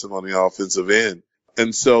aggressive on the offensive end.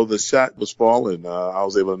 And so the shot was falling. I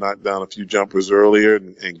was able to knock down a few jumpers earlier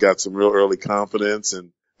and got some real early confidence,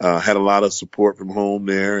 and had a lot of support from home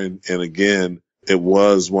there. And again, it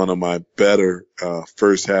was one of my better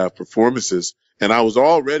first half performances. And I was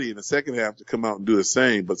all ready in the second half to come out and do the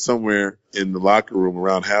same, but somewhere in the locker room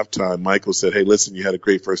around halftime, Michael said, "Hey, listen, you had a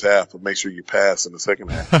great first half, but make sure you pass in the second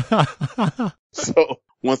half." So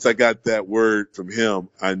once I got that word from him,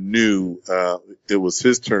 I knew it was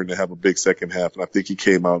his turn to have a big second half, and I think he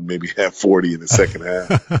came out and maybe had 40 in the second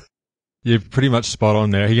half. You're pretty much spot on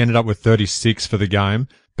there. He ended up with 36 for the game,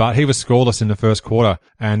 but he was scoreless in the first quarter,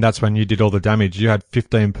 and that's when you did all the damage. You had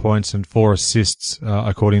 15 points and 4 assists,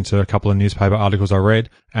 according to a couple of newspaper articles I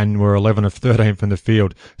read, and were 11 of 13 from the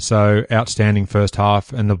field. So outstanding first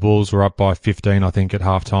half, and the Bulls were up by 15, I think, at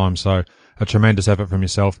halftime. So a tremendous effort from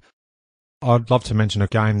yourself. I'd love to mention a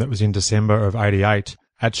game that was in December of 88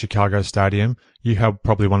 at Chicago Stadium. You had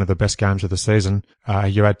probably one of the best games of the season.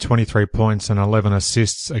 You had 23 points and 11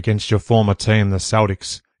 assists against your former team, the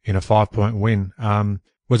Celtics, in a 5-point win.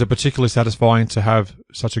 Was it particularly satisfying to have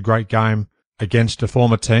such a great game against a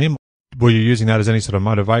former team? Were you using that as any sort of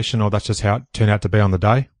motivation, or that's just how it turned out to be on the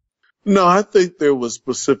day? No, I think there was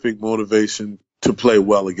specific motivation to play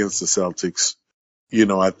well against the Celtics. You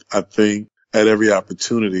know, I think at every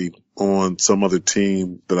opportunity on some other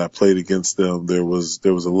team that I played against them, there was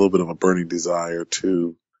a little bit of a burning desire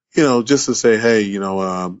to, you know, just to say, hey,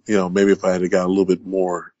 maybe if I had got a little bit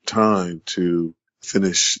more time to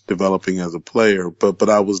finish developing as a player, but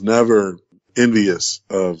I was never envious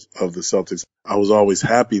of the Celtics. I was always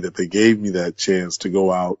happy that they gave me that chance to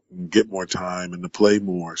go out and get more time and to play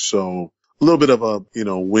more. So a little bit of a,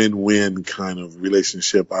 win-win kind of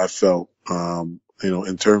relationship I felt,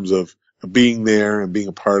 in terms of being there and being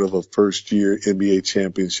a part of a first year NBA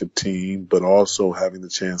championship team, but also having the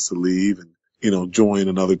chance to leave and, join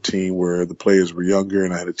another team where the players were younger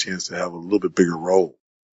and I had a chance to have a little bit bigger role.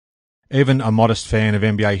 Even a modest fan of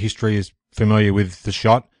NBA history is familiar with the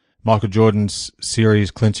shot. Michael Jordan's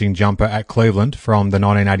series-clinching jumper at Cleveland from the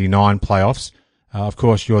 1989 playoffs. Of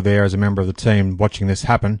course, you're there as a member of the team watching this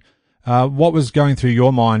happen. What was going through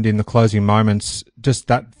your mind in the closing moments, just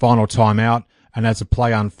that final timeout, and as the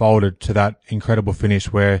play unfolded to that incredible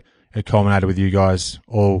finish where it culminated with you guys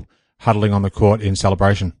all huddling on the court in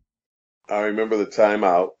celebration? I remember the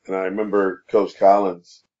timeout, and I remember Coach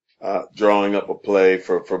Collins drawing up a play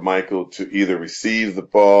for Michael to either receive the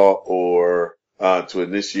ball or to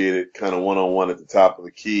initiate it kind of one-on-one at the top of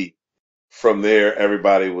the key. From there,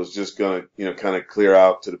 everybody was just going to, kind of clear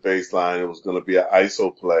out to the baseline. It was going to be an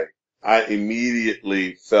ISO play. I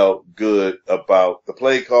immediately felt good about the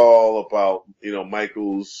play call, about,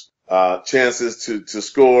 Michael's chances to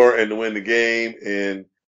score and to win the game. And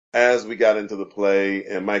as we got into the play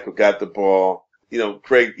and Michael got the ball,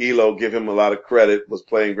 Craig Elo, give him a lot of credit, was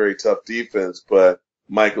playing very tough defense, but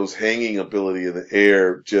Michael's hanging ability in the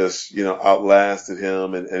air just, outlasted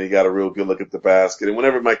him, and he got a real good look at the basket. And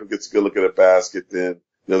whenever Michael gets a good look at a basket, then,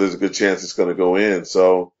 there's a good chance it's going to go in.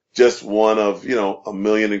 So just one of, a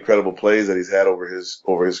million incredible plays that he's had over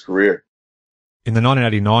his career. In the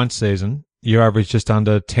 1989 season, you averaged just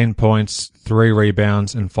under 10 points, 3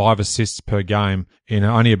 rebounds, and 5 assists per game in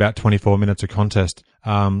only about 24 minutes of contest.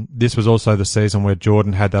 This was also the season where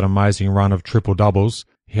Jordan had that amazing run of triple-doubles.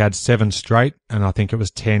 He had 7 straight, and I think it was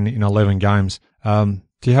 10 in 11 games. Do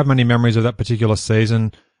you have many memories of that particular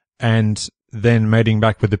season and then meeting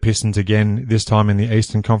back with the Pistons again, this time in the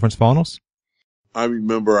Eastern Conference Finals? I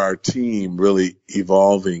remember our team really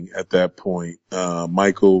evolving at that point.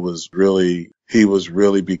 Michael was really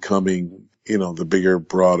becoming, the bigger,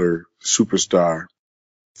 broader superstar.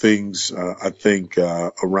 Things, I think,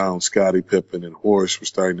 around Scottie Pippen and Horace were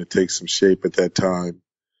starting to take some shape at that time.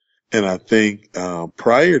 And I think,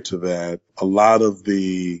 prior to that, a lot of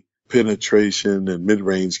the penetration and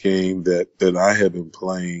mid-range game that I had been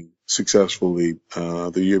playing successfully,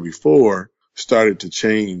 the year before started to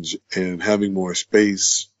change, and having more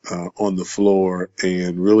space, on the floor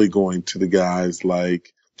and really going to the guys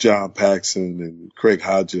like John Paxson and Craig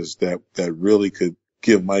Hodges that really could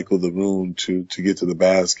give Michael the room to get to the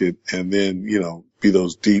basket and then, be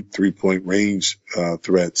those deep 3-point range,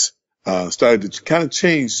 threats. Started to kind of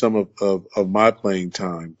change some of my playing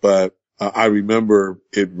time, but I remember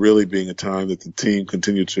it really being a time that the team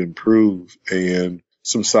continued to improve and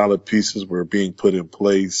some solid pieces were being put in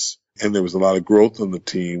place. And there was a lot of growth on the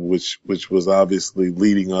team, which was obviously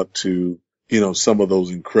leading up to, some of those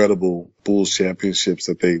incredible Bulls championships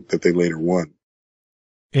that they later won.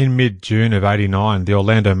 In mid-June of 89, the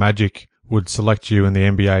Orlando Magic would select you in the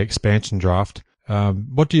NBA expansion draft.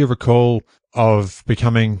 What do you recall of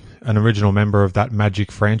becoming an original member of that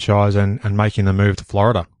Magic franchise and making the move to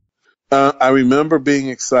Florida? I remember being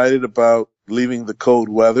excited about leaving the cold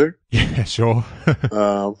weather. Yeah, sure.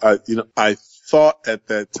 I thought at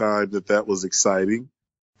that time that was exciting.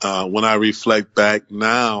 when I reflect back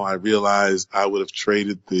now, I realize I would have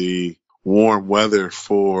traded the warm weather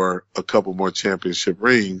for a couple more championship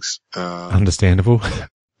rings. Understandable.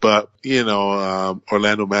 But,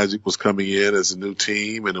 Orlando Magic was coming in as a new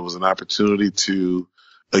team, and it was an opportunity to,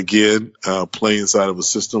 again, play inside of a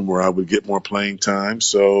system where I would get more playing time.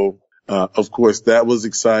 So, of course, that was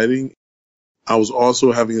exciting. I was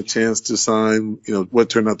also having a chance to sign, what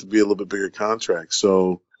turned out to be a little bit bigger contract.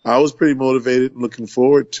 So I was pretty motivated and looking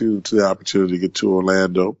forward to the opportunity to get to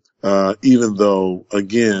Orlando. Even though,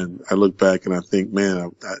 again, I look back and I think,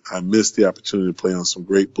 man, I missed the opportunity to play on some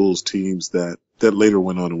great Bulls teams that later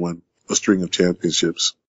went on and won a string of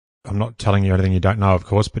championships. I'm not telling you anything you don't know, of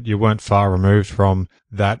course, but you weren't far removed from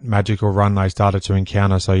that magical run they started to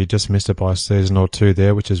encounter, so you just missed it by a season or two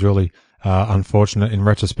there, which is really unfortunate in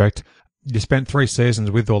retrospect. You spent 3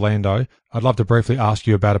 seasons with Orlando. I'd love to briefly ask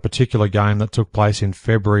you about a particular game that took place in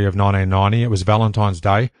February of 1990. It was Valentine's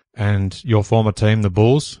Day, and your former team, the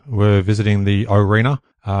Bulls, were visiting the arena.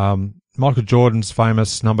 Michael Jordan's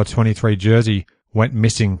famous number 23 jersey went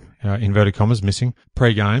missing, inverted commas, missing,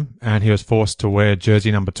 pre-game, and he was forced to wear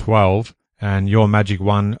jersey number 12, and your Magic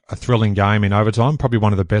won a thrilling game in overtime, probably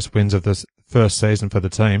one of the best wins of this first season for the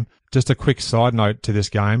team. Just a quick side note to this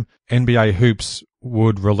game, NBA Hoops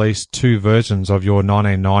would release 2 versions of your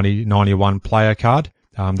 1990-91 player card.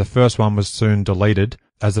 The first one was soon deleted,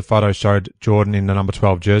 as the photo showed Jordan in the number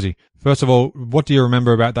 12 jersey. First of all, what do you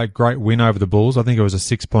remember about that great win over the Bulls? I think it was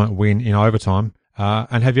a 6-point win in overtime.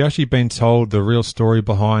 And have you actually been told the real story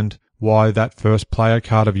behind why that first player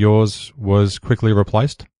card of yours was quickly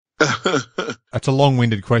replaced? That's a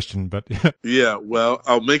long-winded question, but... Yeah, well,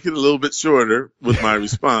 I'll make it a little bit shorter with my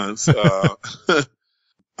response.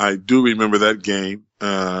 I do remember that game.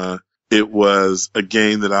 It was a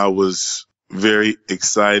game that I was very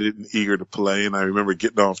excited and eager to play, and I remember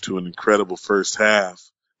getting off to an incredible first half.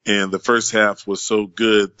 And the first half was so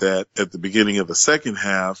good that at the beginning of the second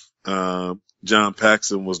half, John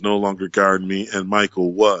Paxson was no longer guarding me, and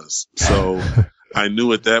Michael was. So I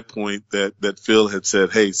knew at that point that Phil had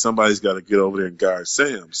said, hey, somebody's got to get over there and guard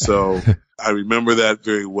Sam. So I remember that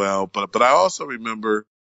very well. But I also remember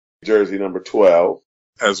jersey number 12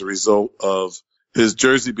 as a result of his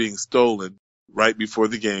jersey being stolen right before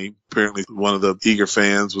the game. Apparently one of the eager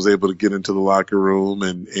fans was able to get into the locker room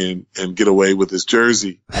and get away with his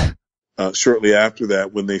jersey. Shortly after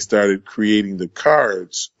that, when they started creating the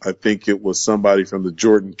cards, I think it was somebody from the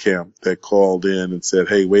Jordan camp that called in and said,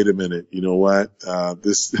 hey, wait a minute. You know what?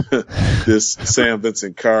 This Sam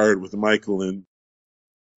Vincent card with Michael in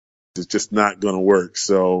is just not going to work.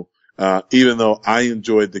 So, even though I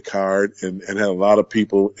enjoyed the card and had a lot of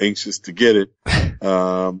people anxious to get it,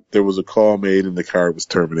 there was a call made and the card was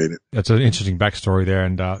terminated. That's an interesting backstory there.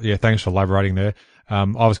 And, thanks for elaborating there. I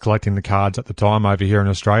was collecting the cards at the time over here in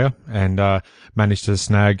Australia and managed to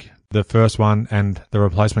snag the first one and the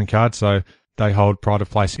replacement card. So they hold pride of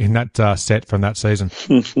place in that set from that season.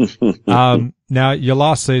 Now, your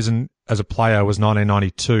last season as a player was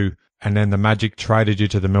 1992, and then the Magic traded you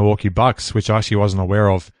to the Milwaukee Bucks, which I actually wasn't aware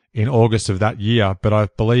of, in August of that year. But I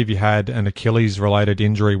believe you had an Achilles-related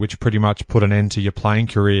injury, which pretty much put an end to your playing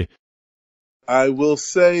career. I will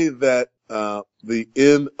say that the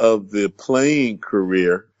end of the playing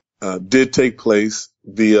career did take place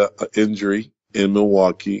via an injury in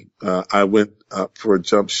Milwaukee. I went for a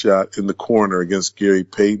jump shot in the corner against Gary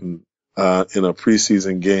Payton in a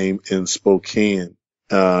preseason game in Spokane.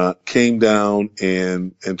 Came down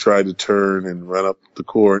and tried to turn and run up the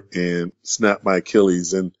court and snapped my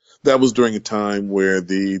Achilles. And that was during a time where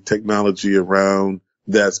the technology around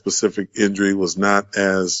that specific injury was not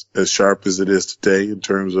as sharp as it is today in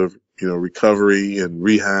terms of, recovery and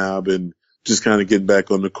rehab and just kind of getting back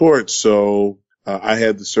on the court. So, I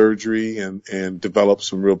had the surgery and developed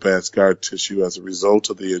some real bad scar tissue as a result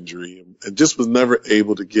of the injury, and just was never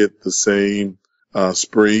able to get the same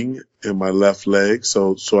spring in my left leg.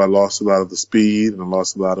 So I lost a lot of the speed and I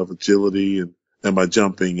lost a lot of agility and my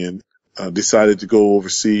jumping, and decided to go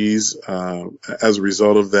overseas. As a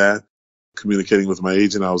result of that, communicating with my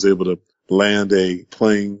agent, I was able to land a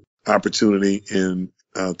playing opportunity in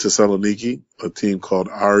Thessaloniki, a team called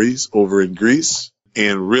Aris over in Greece.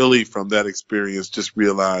 And really from that experience, just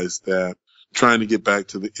realized that trying to get back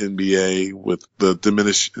to the NBA with the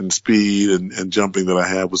diminished in speed and jumping that I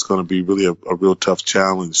had was going to be really a real tough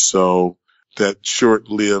challenge. So that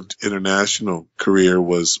short-lived international career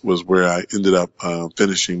was where I ended up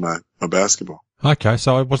finishing my basketball. Okay,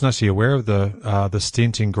 so I wasn't actually aware of the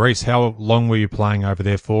stint in Greece. How long were you playing over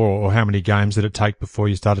there for, or how many games did it take before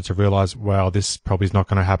you started to realize, wow, this probably is not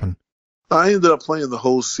going to happen? I ended up playing the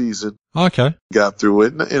whole season. Okay. Got through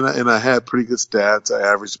it, and I had pretty good stats.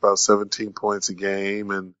 I averaged about 17 points a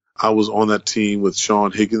game, and I was on that team with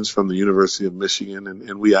Sean Higgins from the University of Michigan,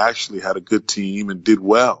 and we actually had a good team and did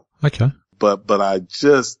well. Okay. But I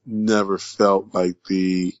just never felt like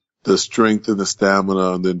the strength and the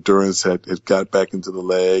stamina and the endurance had got back into the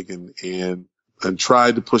leg, and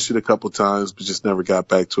tried to push it a couple times, but just never got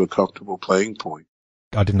back to a comfortable playing point.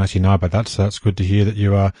 I didn't actually know about that, so that's good to hear that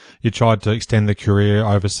you tried to extend the career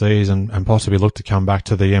overseas and possibly look to come back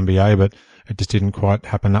to the NBA, but it just didn't quite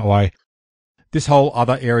happen that way. This whole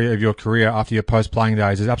other area of your career after your post-playing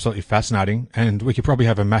days is absolutely fascinating, and we could probably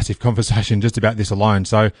have a massive conversation just about this alone.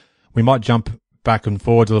 So we might jump back and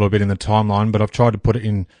forwards a little bit in the timeline, but I've tried to put it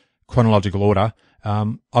in chronological order.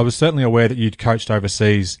 I was certainly aware that you'd coached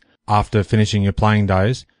overseas after finishing your playing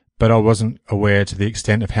days, but I wasn't aware to the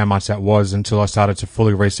extent of how much that was until I started to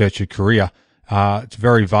fully research your career. It's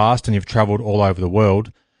very vast, and you've travelled all over the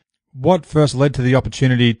world. What first led to the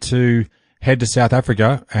opportunity to head to South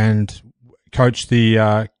Africa and coach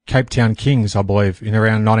the Cape Town Kings, I believe, in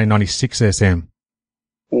around 1996 SM?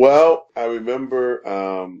 Well, I remember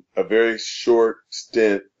a very short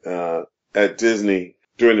stint at Disney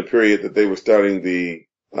during the period that they were starting the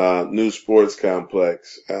new sports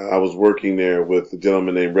complex. I was working there with a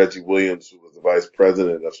gentleman named Reggie Williams, who was the vice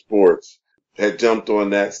president of sports. Had jumped on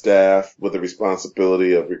that staff with the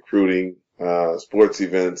responsibility of recruiting sports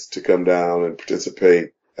events to come down and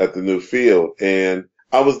participate at the new field. And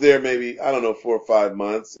I was there maybe, 4 or 5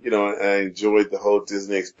 months. I enjoyed the whole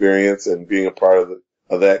Disney experience and being a part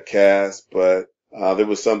of that cast. But there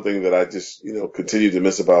was something that I just, continued to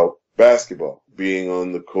miss about basketball, being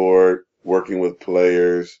on the court, working with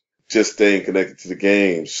players, just staying connected to the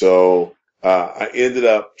game. So I ended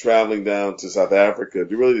up traveling down to South Africa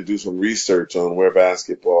to do some research on where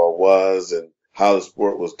basketball was and how the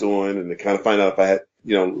sport was doing, and to kind of find out if I had,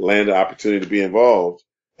 landed an opportunity to be involved.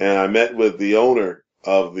 And I met with the owner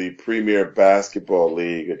of the Premier Basketball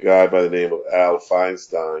League, a guy by the name of Al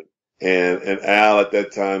Feinstein. And Al at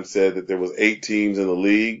that time said that there was 8 teams in the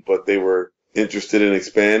league, but they were interested in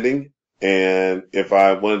expanding. And if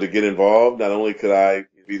I wanted to get involved, not only could I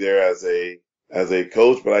be there as a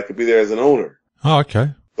coach, but I could be there as an owner. Oh,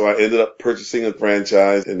 okay. So I ended up purchasing a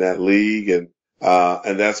franchise in that league, and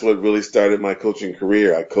that's what really started my coaching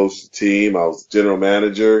career. I coached the team. I was general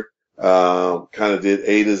manager, kind of did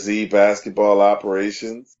A to Z basketball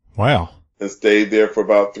operations. Wow. And stayed there for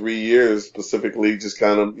about 3 years, specifically just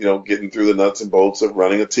kind of, getting through the nuts and bolts of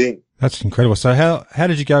running a team. That's incredible. So how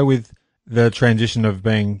did you go with the transition of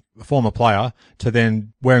being a former player to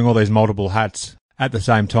then wearing all these multiple hats at the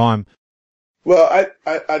same time? Well,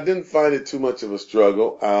 I didn't find it too much of a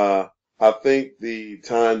struggle. I think the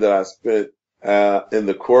time that I spent in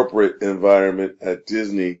the corporate environment at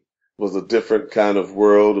Disney was a different kind of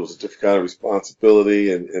world. It was a different kind of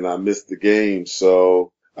responsibility, and I missed the game.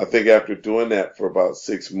 So I think after doing that for about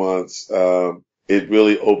 6 months, it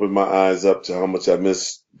really opened my eyes up to how much I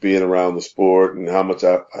missed being around the sport and how much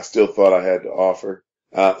I still thought I had to offer.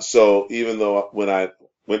 So even though when I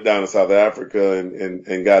went down to South Africa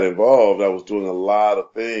and got involved, I was doing a lot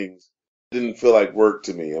of things. It didn't feel like work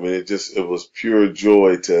to me. I mean, it was pure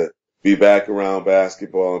joy to be back around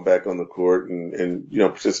basketball and back on the court and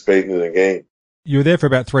participating in a game. You were there for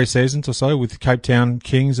about 3 seasons or so with Cape Town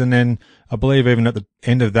Kings, and then I believe even at the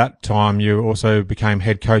end of that time, you also became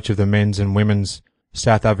head coach of the men's and women's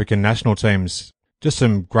South African national teams. Just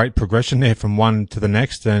some great progression there from one to the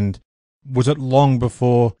next. And was it long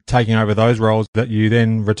before taking over those roles that you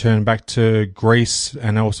then returned back to Greece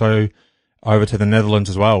and also over to the Netherlands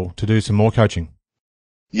as well to do some more coaching?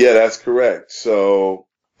 Yeah, that's correct. So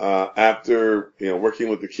after working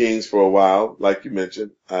with the Kings for a while, like you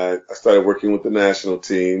mentioned, I started working with the national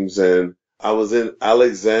teams, and I was in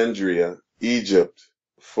Alexandria, Egypt,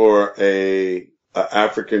 for a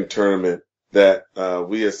African tournament that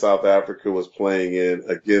we as South Africa was playing in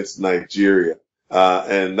against Nigeria.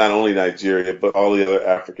 And not only Nigeria, but all the other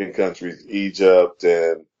African countries, Egypt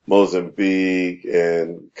and Mozambique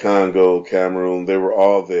and Congo, Cameroon, they were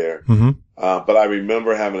all there. Mm-hmm. But I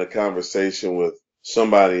remember having a conversation with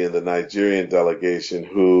somebody in the Nigerian delegation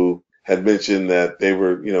who had mentioned that they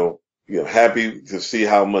were, happy to see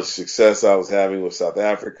how much success I was having with South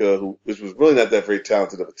Africa, which was really not that very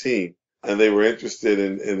talented of a team. And they were interested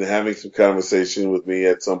in having some conversation with me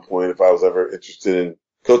at some point if I was ever interested in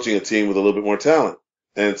coaching a team with a little bit more talent.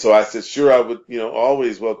 And so I said, sure, I would,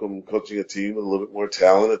 always welcome coaching a team with a little bit more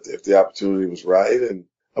talent if the opportunity was right. And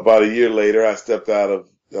about a year later, I stepped out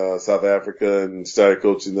of South Africa and started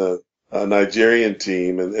coaching the Nigerian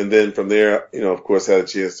team. And then from there, of course, had a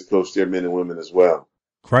chance to coach their men and women as well.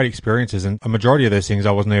 great experiences, and a majority of those things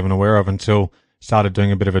I wasn't even aware of until started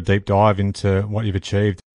doing a bit of a deep dive into what you've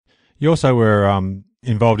achieved. You also were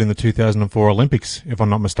involved in the 2004 Olympics, if I'm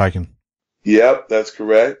not mistaken. Yep, that's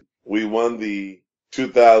correct. We won the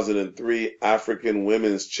 2003 African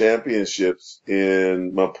Women's Championships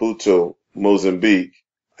in Maputo, Mozambique.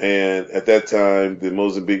 And at that time, the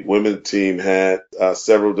Mozambique women's team had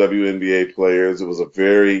several WNBA players. It was a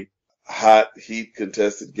very hot, heat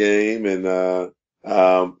contested game, and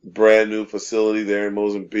brand new facility there in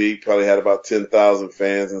Mozambique. Probably had about 10,000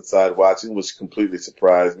 fans inside watching, which completely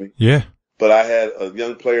surprised me. Yeah. But I had a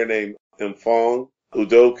young player named Mfong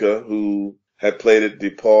Udoka who had played at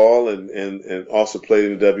DePaul and also played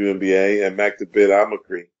in the WNBA, and Mactabit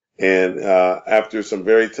Amakri. And after some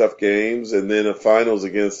very tough games and then a finals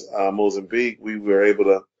against Mozambique, we were able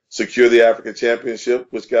to secure the African Championship,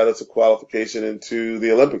 which got us a qualification into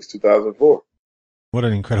the Olympics 2004. What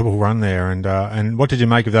an incredible run there. And what did you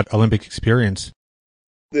make of that Olympic experience?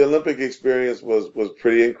 The Olympic experience was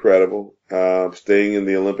pretty incredible. Staying in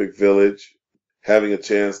the Olympic Village, having a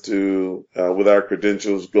chance to, with our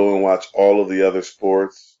credentials, go and watch all of the other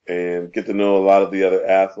sports and get to know a lot of the other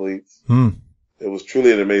athletes. It was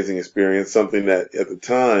truly an amazing experience, something that at the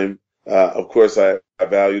time, of course, I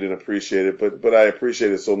valued and appreciated, but I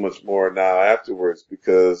appreciate it so much more now afterwards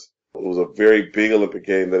because it was a very big Olympic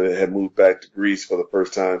game that it had moved back to Greece for the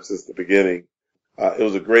first time since the beginning. It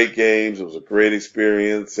was a great game. It was a great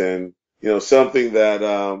experience, and something that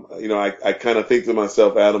I kind of think to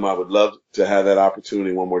myself, Adam, I would love to have that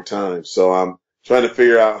opportunity one more time. So I'm trying to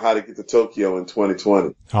figure out how to get to Tokyo in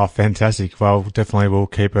 2020. Oh, fantastic. Well, definitely we'll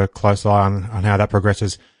keep a close eye on how that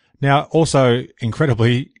progresses. Now, also,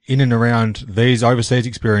 incredibly, in and around these overseas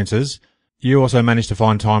experiences, you also managed to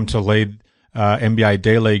find time to lead NBA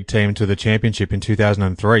D-League team to the championship in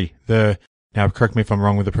 2003. Now, correct me if I'm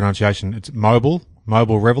wrong with the pronunciation. It's Mobile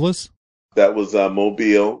Revelers? That was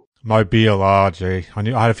Mobile. Mobile, oh gee. I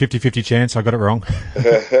had a 50-50 chance. I got it wrong.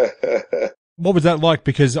 What was that like?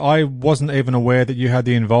 Because I wasn't even aware that you had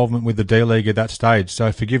the involvement with the D-League at that stage.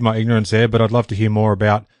 So forgive my ignorance there, but I'd love to hear more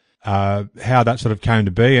about how that sort of came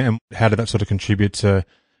to be and how did that sort of contribute to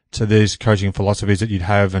these coaching philosophies that you'd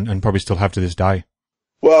have and probably still have to this day.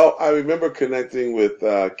 Well, I remember connecting with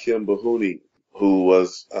Kim Bahuni, who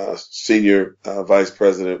was senior vice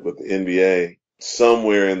president with the NBA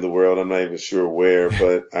somewhere in the world. I'm not even sure where,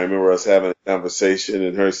 but I remember us having a conversation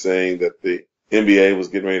and her saying that the NBA was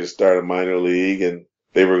getting ready to start a minor league and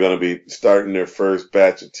they were going to be starting their first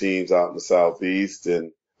batch of teams out in the Southeast,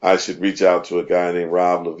 and I should reach out to a guy named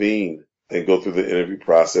Rob Levine and go through the interview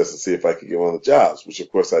process and see if I could get one of the jobs, which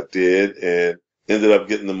of course I did and ended up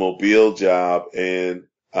getting the Mobile job. And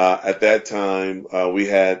at that time, we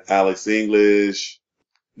had Alex English,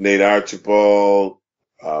 Nate Archibald,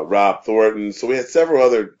 Rob Thornton. So we had several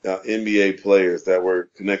other NBA players that were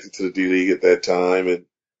connected to the D-League at that time, and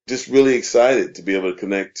just really excited to be able to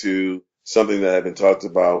connect to something that had been talked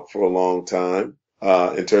about for a long time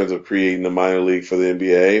in terms of creating the minor league for the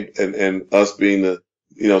NBA and us being the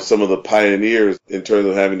some of the pioneers in terms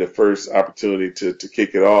of having the first opportunity to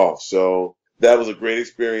kick it off. So that was a great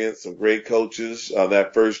experience, some great coaches.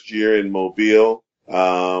 That first year in Mobile,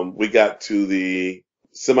 we got to the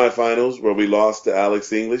semifinals where we lost to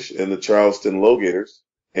Alex English and the Charleston Low-Gators.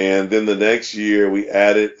 And then the next year we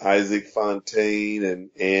added Isaac Fontaine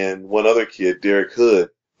and one other kid, Derek Hood.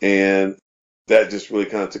 And that just really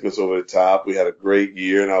kind of took us over the top. We had a great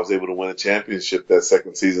year and I was able to win a championship that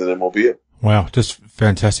second season in Mobile. Wow. Just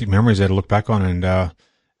fantastic memories there to look back on. And,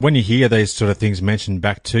 when you hear these sort of things mentioned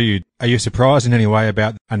back to you, are you surprised in any way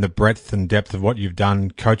about and the breadth and depth of what you've done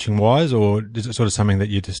coaching wise, or is it sort of something that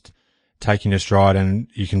you just take in your stride and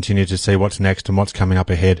you continue to see what's next and what's coming up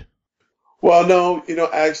ahead? Well, no,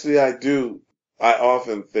 actually I do. I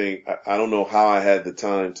often think, I don't know how I had the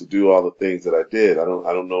time to do all the things that I did. I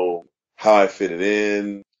don't know how I fit it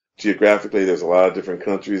in. Geographically, there's a lot of different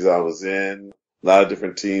countries I was in, a lot of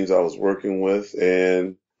different teams I was working with.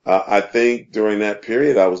 And I think during that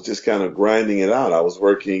period, I was just kind of grinding it out. I was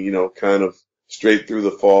working, kind of straight through the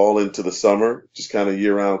fall into the summer, just kind of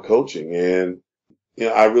year-round coaching. And,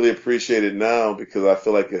 I really appreciate it now because I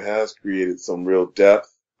feel like it has created some real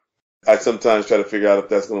depth. I sometimes try to figure out if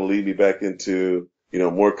that's going to lead me back into,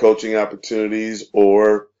 more coaching opportunities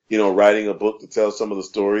or, writing a book to tell some of the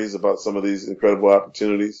stories about some of these incredible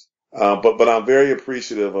opportunities. But I'm very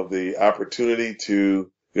appreciative of the opportunity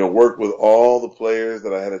to, work with all the players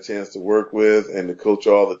that I had a chance to work with and to coach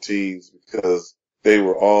all the teams because they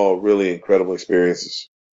were all really incredible experiences.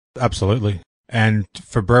 Absolutely. And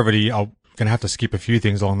for brevity, I'll going to have to skip a few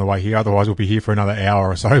things along the way here. Otherwise, we'll be here for another hour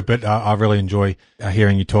or so. But I really enjoy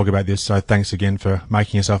hearing you talk about this. So thanks again for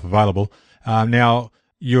making yourself available. Now,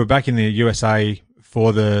 you were back in the USA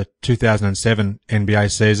for the 2007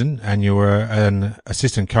 NBA season, and you were an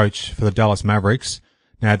assistant coach for the Dallas Mavericks.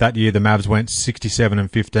 Now, that year, the Mavs went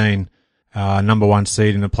 67-15, number 1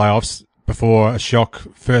 seed in the playoffs before a shock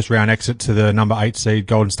first-round exit to the number 8 seed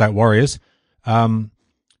Golden State Warriors.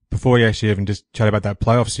 Before you actually even just chat about that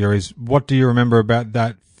playoff series, what do you remember about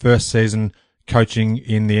that first season coaching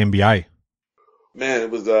in the NBA? Man,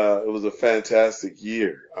 it was a fantastic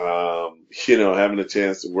year. Having a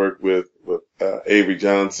chance to work with Avery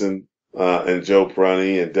Johnson, and Joe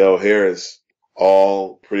Prunty and Del Harris,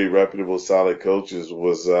 all pretty reputable, solid coaches,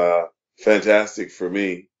 was, fantastic for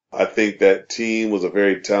me. I think that team was a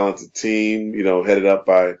very talented team, headed up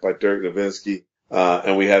by Dirk Nowitzki.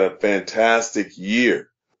 And we had a fantastic year.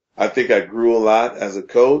 I think I grew a lot as a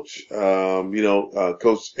coach.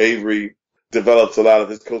 Coach Avery developed a lot of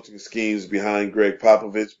his coaching schemes behind Greg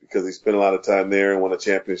Popovich because he spent a lot of time there and won a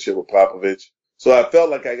championship with Popovich. So I felt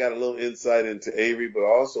like I got a little insight into Avery, but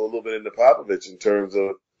also a little bit into Popovich in terms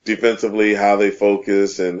of defensively how they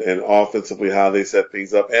focus and offensively how they set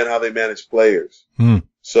things up and how they manage players.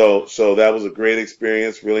 So that was a great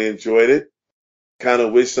experience. Really enjoyed it. Kind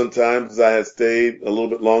of wish sometimes I had stayed a little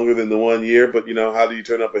bit longer than the 1 year, but how do you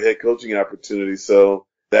turn up a head coaching opportunity? So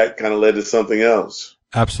that kind of led to something else.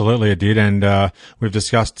 Absolutely, it did. And we've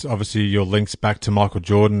discussed, obviously, your links back to Michael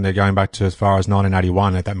Jordan. They're going back to as far as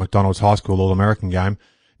 1981 at that McDonald's High School All-American game.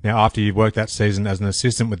 Now, after you worked that season as an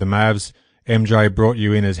assistant with the Mavs, MJ brought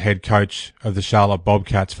you in as head coach of the Charlotte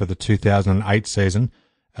Bobcats for the 2008 season.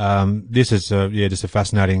 This is just a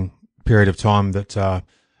fascinating period of time that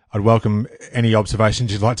I'd welcome any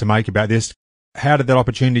observations you'd like to make about this. How did that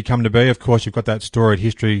opportunity come to be? Of course, you've got that storied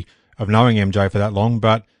history of knowing MJ for that long,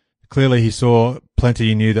 but clearly he saw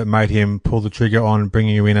plenty in you that made him pull the trigger on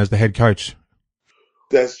bringing you in as the head coach.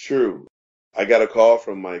 That's true. I got a call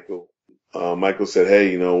from Michael. Michael said,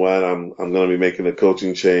 "Hey, you know what? I'm going to be making a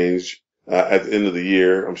coaching change at the end of the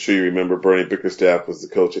year." I'm sure you remember Bernie Bickerstaff was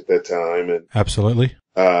the coach at that time, and absolutely.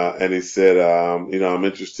 And he said, "I'm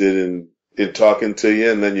interested in talking to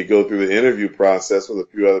you, and then you go through the interview process with a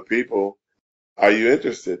few other people. Are you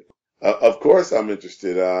interested?" Of course I'm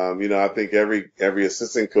interested. I think every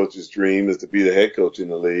assistant coach's dream is to be the head coach in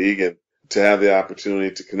the league, and to have the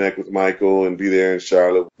opportunity to connect with Michael and be there in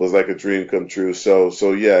Charlotte was like a dream come true. So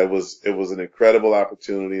yeah, it was an incredible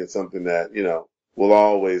opportunity and something that, will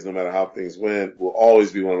always, no matter how things went, will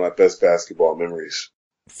always be one of my best basketball memories.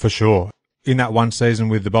 For sure. In that one season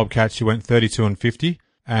with the Bobcats, you went 32-50.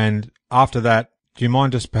 And after that, do you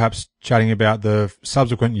mind just perhaps chatting about the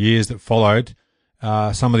subsequent years that followed,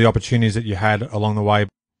 some of the opportunities that you had along the way?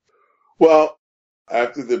 Well,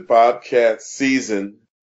 after the Bobcats season,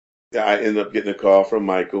 I ended up getting a call from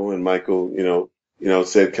Michael, and Michael,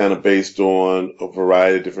 said kind of based on a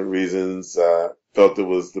variety of different reasons, felt it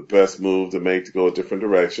was the best move to make to go a different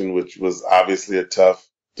direction, which was obviously a tough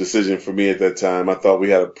decision for me at that time. I thought we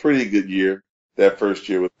had a pretty good year that first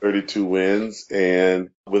year with 32 wins and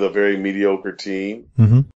with a very mediocre team.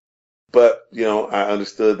 Mm-hmm. But, I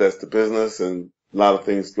understood that's the business and a lot of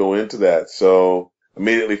things go into that. So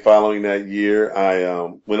immediately following that year,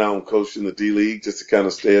 I went out and coached in the D-League just to kind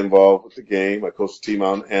of stay involved with the game. I coached a team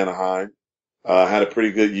out in Anaheim. Had a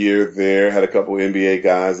pretty good year there, had a couple of NBA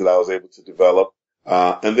guys that I was able to develop.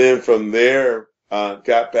 And then from there,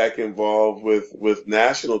 got back involved with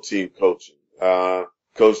national team coaching.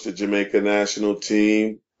 Coached the Jamaica national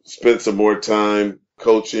team, spent some more time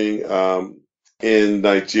coaching in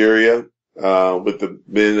Nigeria with the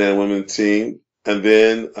men and women team, and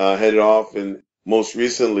then headed off and most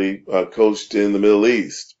recently coached in the Middle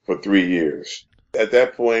East for 3 years. At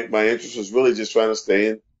that point, my interest was really just trying to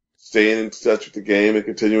staying in touch with the game and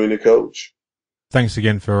continuing to coach. Thanks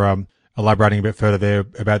again for elaborating a bit further there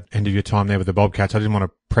about the end of your time there with the Bobcats. I didn't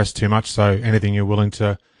want to press too much, so anything you're willing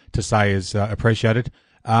to say is appreciated.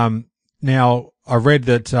 Now, I read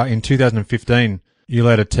that in 2015, you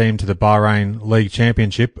led a team to the Bahrain League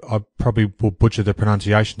Championship. I probably will butcher the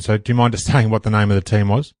pronunciation, so do you mind just saying what the name of the team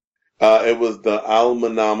was? It was the Al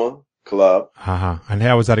Manama Club. And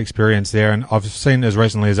how was that experience there? And I've seen as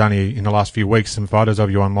recently as only in the last few weeks some photos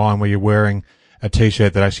of you online where you're wearing a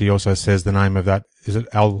T-shirt that actually also says the name of that. Is it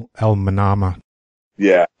Al Manama?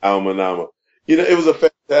 Yeah, Al Manama. It was a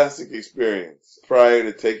fantastic experience. Prior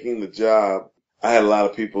to taking the job, I had a lot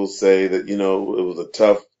of people say that, it was a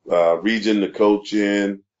tough region to coach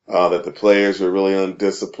in, that the players were really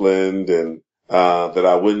undisciplined, and that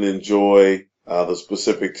I wouldn't enjoy the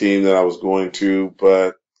specific team that I was going to.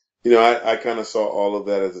 But, I kind of saw all of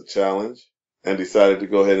that as a challenge. and decided to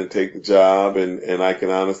go ahead and take the job. And I can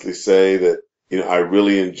honestly say that, I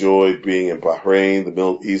really enjoyed being in Bahrain. The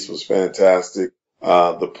Middle East was fantastic.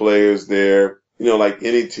 The players there, like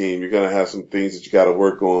any team, you're going to have some things that you got to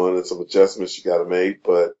work on and some adjustments you got to make.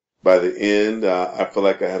 But by the end, I feel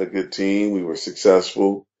like I had a good team. We were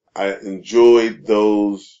successful. I enjoyed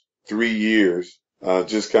those 3 years,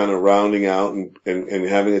 just kind of rounding out and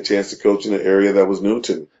having a chance to coach in an area that was new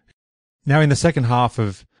to me. Now, in the second half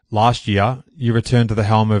of last year, you returned to the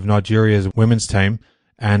helm of Nigeria's women's team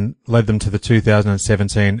and led them to the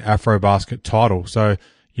 2017 AfroBasket title. So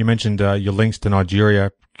you mentioned your links to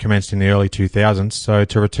Nigeria commenced in the early 2000s. So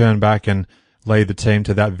to return back and lead the team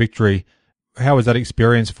to that victory, how was that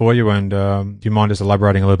experience for you? And do you mind just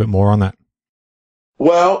elaborating a little bit more on that?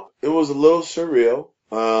 Well, it was a little surreal.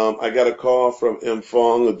 I got a call from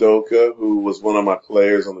Mfong Udoka, who was one of my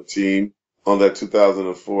players on the team, on that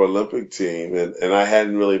 2004 Olympic team. And I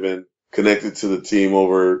hadn't really been connected to the team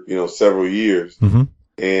over, several years. Mm-hmm.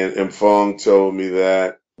 And Mfong told me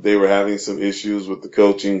that they were having some issues with the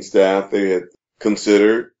coaching staff they had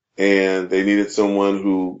considered, and they needed someone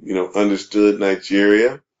who, understood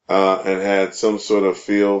Nigeria, and had some sort of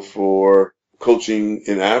feel for coaching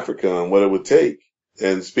in Africa and what it would take.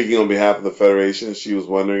 And speaking on behalf of the Federation, she was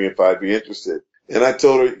wondering if I'd be interested. And I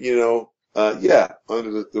told her, yeah,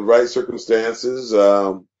 under the right circumstances,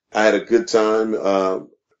 I had a good time,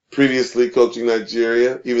 previously coaching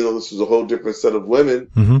Nigeria, even though this was a whole different set of women.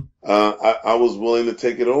 Mm-hmm. I was willing to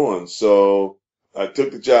take it on. So I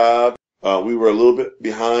took the job. We were a little bit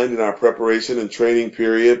behind in our preparation and training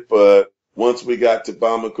period, but once we got to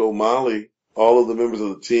Bamako, Mali, all of the members of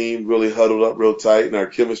the team really huddled up real tight, and our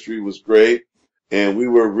chemistry was great. And we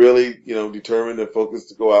were really, determined and focused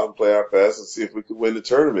to go out and play our best and see if we could win the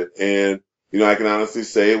tournament. And, I can honestly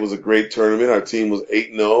say it was a great tournament. Our team was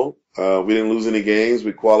 8-0. We didn't lose any games.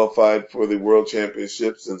 We qualified for the World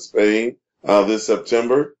Championships in Spain this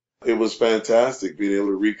September. It was fantastic being able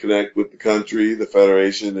to reconnect with the country, the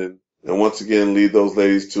Federation, and once again lead those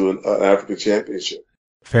ladies to an African championship.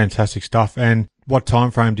 Fantastic stuff. And what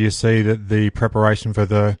time frame do you see that the preparation for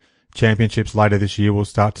the championships later this year will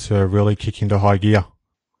start to really kick into high gear?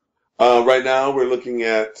 Right now we're looking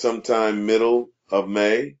at sometime middle of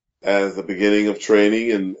May as the beginning of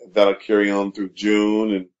training, and that'll carry on through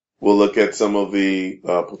June, and we'll look at some of the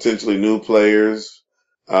potentially new players.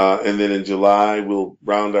 And then in July, we'll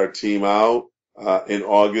round our team out. In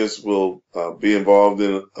August, we'll be involved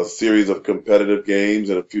in a series of competitive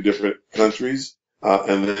games in a few different countries.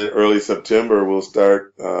 And then early September, we'll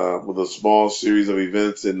start with a small series of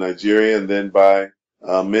events in Nigeria. And then by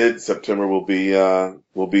mid-September, we'll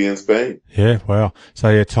be in Spain. Yeah, wow. So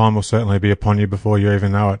yeah, time will certainly be upon you before you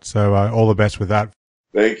even know it. So all the best with that.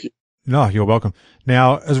 Thank you. No, you're welcome.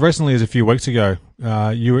 Now, as recently as a few weeks ago,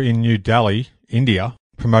 you were in New Delhi, India,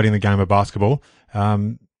 promoting the game of basketball.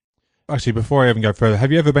 Actually, before I even go further,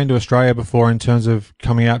 have you ever been to Australia before in terms of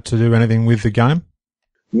coming out to do anything with the game?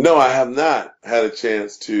 No, I have not had a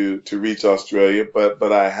chance to reach Australia,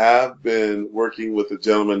 but I have been working with a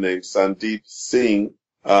gentleman named Sandeep Singh,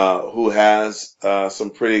 who has some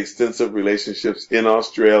pretty extensive relationships in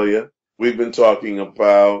Australia. We've been talking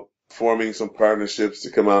about forming some partnerships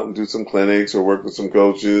to come out and do some clinics or work with some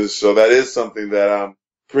coaches. So that is something that I'm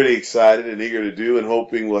pretty excited and eager to do and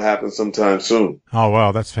hoping will happen sometime soon. Oh,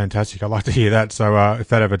 wow. That's fantastic. I'd like to hear that. So if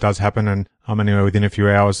that ever does happen and I'm anywhere within a few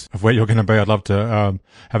hours of where you're going to be, I'd love to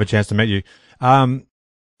have a chance to meet you.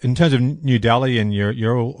 In terms of New Delhi, and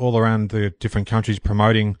you're all around the different countries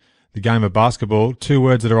promoting the game of basketball, two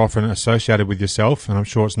words that are often associated with yourself, and I'm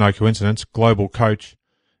sure it's no coincidence, global coach.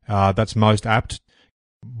 That's most apt.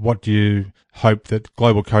 What do you hope that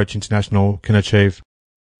Global Coach International can achieve?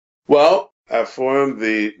 Well, I formed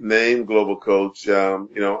the name Global Coach,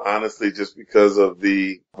 honestly, just because of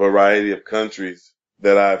the variety of countries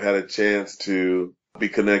that I've had a chance to be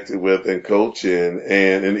connected with and coach in.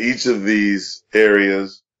 And in each of these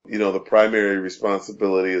areas, the primary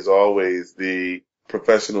responsibility is always the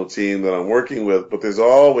professional team that I'm working with, but there's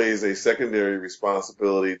always a secondary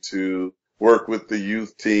responsibility to work with the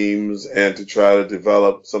youth teams and to try to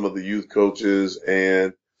develop some of the youth coaches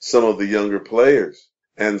and some of the younger players.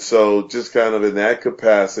 And so just kind of in that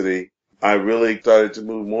capacity, I really started to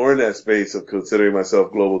move more in that space of considering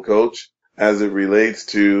myself global coach as it relates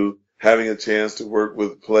to having a chance to work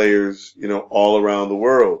with players, all around the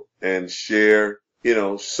world and share,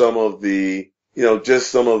 some of the, just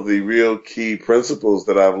some of the real key principles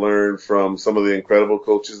that I've learned from some of the incredible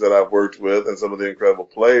coaches that I've worked with and some of the incredible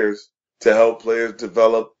players to help players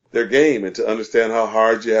develop their game and to understand how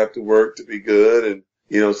hard you have to work to be good and,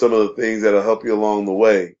 some of the things that'll help you along the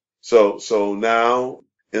way. So now,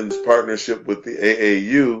 in this partnership with the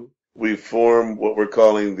AAU, we formed what we're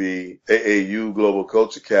calling the AAU Global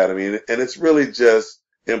Coach Academy. And it's really just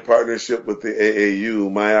in partnership with the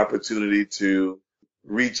AAU, my opportunity to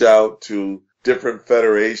reach out to different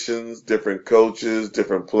federations, different coaches,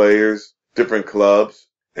 different players, different clubs,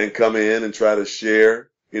 and come in and try to share,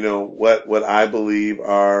 what I believe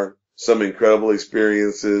are some incredible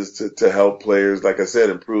experiences to help players, like I said,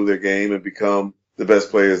 improve their game and become the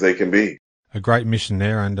best players they can be. A great mission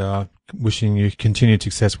there, and wishing you continued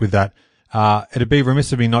success with that. It'd be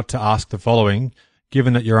remiss of me not to ask the following.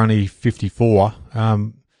 Given that you're only 54,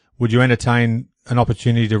 would you entertain an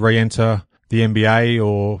opportunity to re-enter the NBA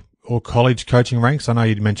or college coaching ranks? I know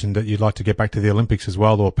you'd mentioned that you'd like to get back to the Olympics as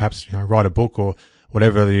well, or perhaps write a book or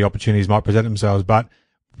whatever the opportunities might present themselves. But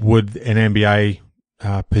would an NBA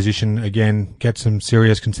position again get some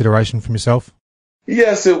serious consideration from yourself?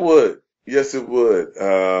 Yes, it would. Yes, it would.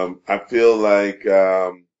 I feel like,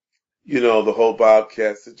 the whole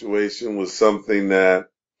Bobcat situation was something that,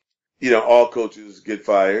 all coaches get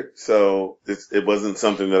fired. So it wasn't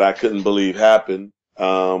something that I couldn't believe happened.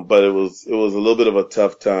 But it was a little bit of a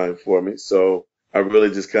tough time for me. So I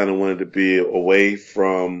really just kind of wanted to be away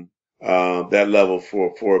from, that level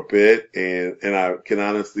for a bit. And I can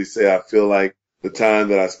honestly say I feel like the time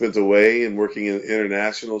that I spent away and working in the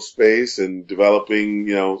international space and developing,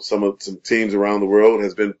 some teams around the world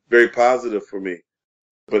has been very positive for me.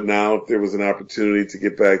 But now if there was an opportunity to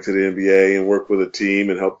get back to the NBA and work with a team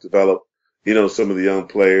and help develop, some of the young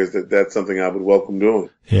players, that's something I would welcome doing.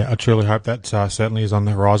 Yeah, I truly hope that certainly is on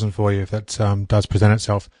the horizon for you if that does present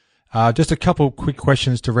itself. Just a couple quick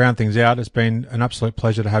questions to round things out. It's been an absolute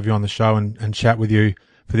pleasure to have you on the show and chat with you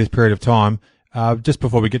for this period of time. Just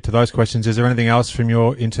before we get to those questions, is there anything else from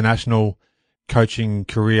your international coaching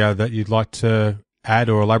career that you'd like to add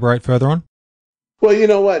or elaborate further on? Well, you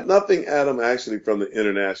know what? Nothing, Adam, actually from the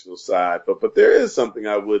international side, but there is something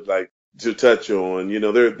I would like to touch on.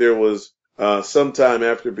 There was sometime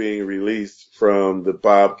after being released from the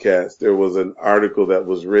Bobcats, there was an article that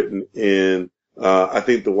was written in, I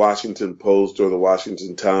think the Washington Post or the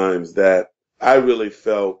Washington Times that I really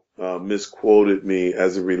felt misquoted me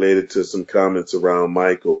as it related to some comments around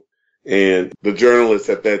Michael. And the journalist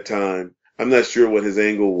at that time, I'm not sure what his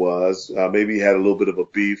angle was. Maybe he had a little bit of a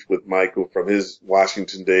beef with Michael from his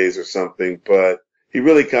Washington days or something, but he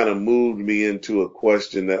really kind of moved me into a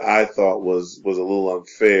question that I thought was a little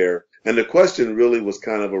unfair. And the question really was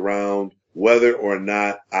kind of around whether or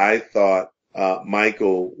not I thought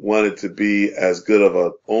Michael wanted to be as good of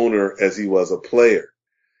an owner as he was a player.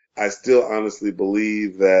 I still honestly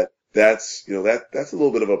believe that that's a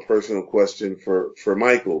little bit of a personal question for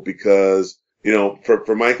Michael because,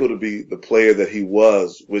 for Michael to be the player that he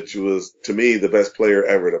was, which was to me the best player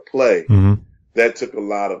ever to play, that took a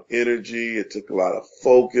lot of energy. It took a lot of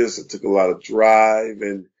focus. It took a lot of drive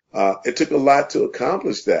and, it took a lot to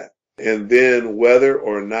accomplish that. And then whether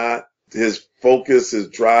or not his focus, his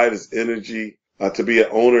drive, his energy, to be an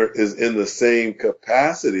owner is in the same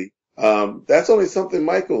capacity, that's only something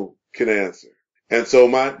Michael can answer. And so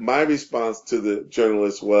my response to the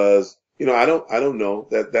journalist was, I don't know.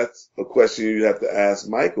 That's a question you have to ask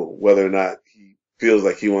Michael, whether or not he feels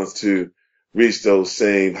like he wants to reach those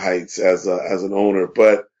same heights as an owner.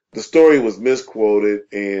 But the story was misquoted,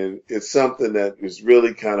 and it's something that has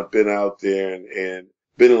really kind of been out there and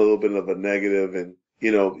been a little bit of a negative. And,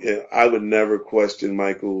 I would never question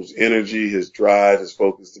Michael's energy, his drive, his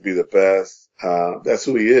focus to be the best. That's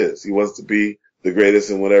who he is. He wants to be the greatest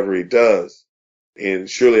in whatever he does. And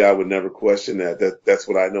surely I would never question that. That's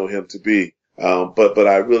what I know him to be. But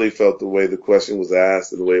I really felt the way the question was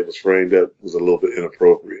asked and the way it was framed up was a little bit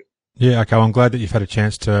inappropriate. Yeah, okay. Well, I'm glad that you've had a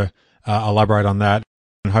chance to elaborate on that.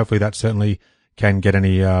 And hopefully that certainly can get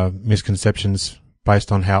any misconceptions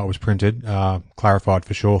based on how it was printed clarified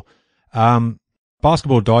for sure.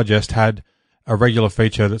 Basketball Digest had a regular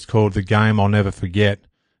feature that's called The Game I'll Never Forget.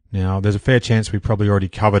 Now, there's a fair chance we probably already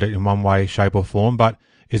covered it in one way, shape or form, but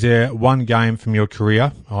is there one game from your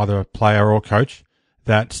career, either player or coach,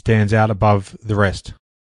 that stands out above the rest?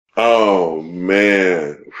 Oh,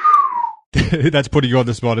 man. That's putting you on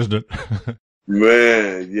the spot, isn't it?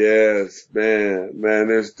 Man, yes, man,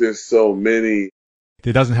 there's so many.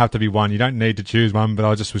 There doesn't have to be one. You don't need to choose one, but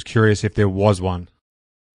I just was curious if there was one.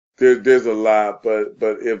 There's a lot, but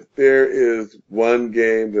if there is one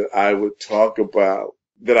game that I would talk about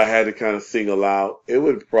that I had to kind of sing aloud, it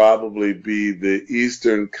would probably be the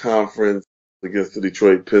Eastern Conference against the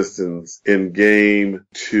Detroit Pistons in Game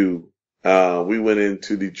 2. We went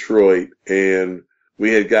into Detroit and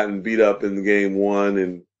we had gotten beat up in Game 1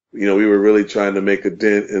 and, we were really trying to make a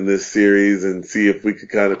dent in this series and see if we could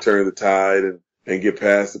kind of turn the tide. And and get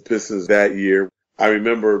past the Pistons that year. I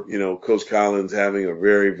remember, Coach Collins having a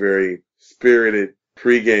very, very spirited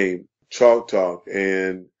pregame chalk talk,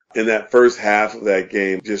 and in that first half of that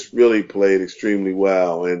game just really played extremely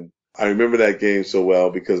well. And I remember that game so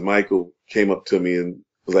well because Michael came up to me and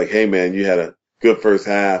was like, "Hey man, you had a good first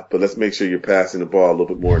half, but let's make sure you're passing the ball a little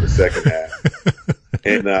bit more in the second half."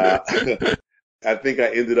 And I think I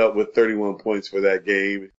ended up with 31 points for that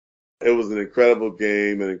game. It was an incredible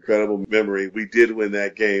game, an incredible memory. We did win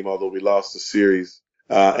that game, although we lost the series.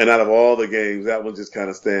 And out of all the games, that one just kind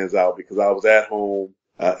of stands out because I was at home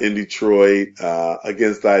in Detroit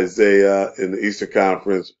against Isaiah in the Eastern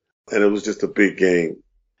Conference, and it was just a big game.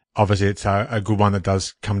 Obviously, it's a good one that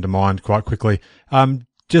does come to mind quite quickly.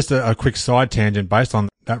 Just a quick side tangent based on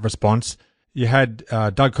that response. You had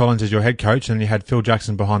Doug Collins as your head coach, and you had Phil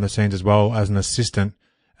Jackson behind the scenes as well as an assistant.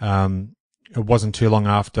 It wasn't too long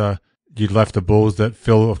after you'd left the Bulls that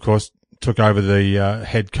Phil, of course, took over the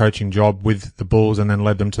head coaching job with the Bulls and then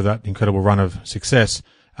led them to that incredible run of success.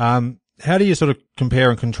 How do you sort of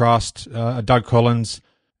compare and contrast a Doug Collins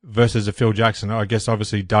versus a Phil Jackson? I guess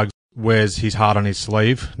obviously Doug wears his heart on his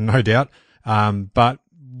sleeve, no doubt. But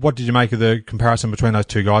what did you make of the comparison between those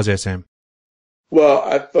two guys there, Sam? Well,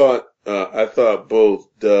 I thought both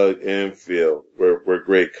Doug and Phil were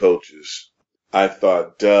great coaches. I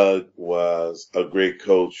thought Doug was a great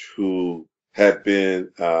coach who had been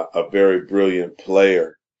a very brilliant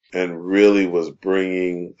player and really was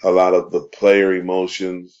bringing a lot of the player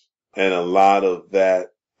emotions and a lot of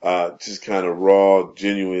that just kind of raw,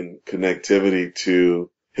 genuine connectivity to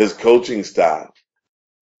his coaching style.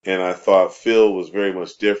 And I thought Phil was very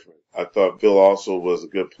much different. I thought Phil also was a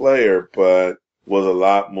good player, but was a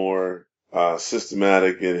lot more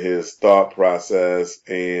systematic in his thought process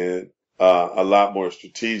and a lot more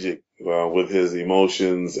strategic with his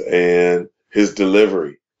emotions and his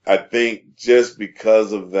delivery. I think just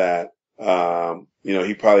because of that,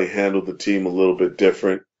 he probably handled the team a little bit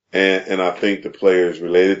different. And I think the players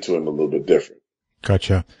related to him a little bit different.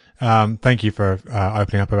 Gotcha. Thank you for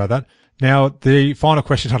opening up about that. Now, the final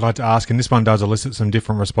question I'd like to ask, and this one does elicit some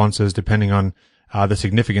different responses depending on the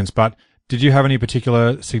significance, but did you have any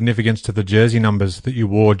particular significance to the jersey numbers that you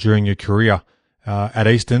wore during your career? At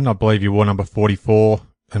Eastern, I believe you wore number 44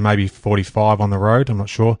 and maybe 45 on the road. I'm not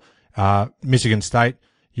sure. Michigan State,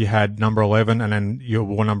 you had number 11 and then you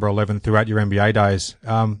wore number 11 throughout your NBA days.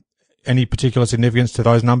 Any particular significance to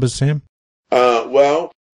those numbers, Sam?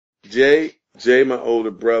 Well, Jay, my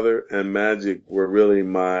older brother, and Magic were really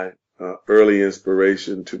my early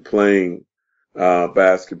inspiration to playing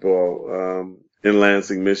basketball in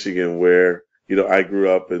Lansing, Michigan, where I grew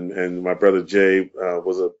up, and my brother Jay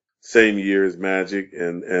was a same year as Magic,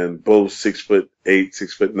 and both 6'8",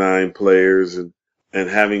 6'9" players, and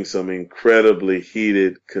having some incredibly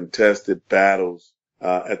heated, contested battles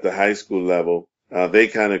at the high school level. They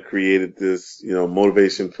kind of created this,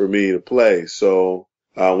 motivation for me to play. So,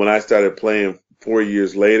 when I started playing 4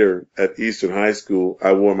 years later at Eastern High School,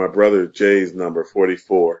 I wore my brother Jay's number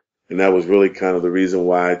 44. And that was really kind of the reason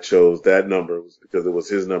why I chose that number, was because it was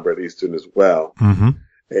his number at Eastern as well. Mm-hmm.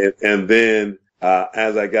 And then,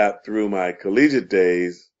 as I got through my collegiate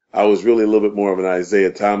days, I was really a little bit more of an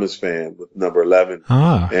Isaiah Thomas fan with number 11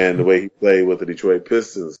 and the way he played with the Detroit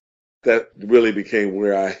Pistons. That really became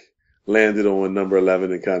where I landed on number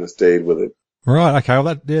 11 and kind of stayed with it. Right. Okay.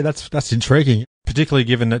 Well, that's intriguing, particularly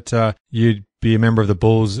given that you'd be a member of the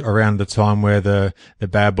Bulls around the time where the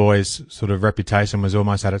bad boys sort of reputation was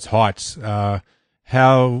almost at its heights.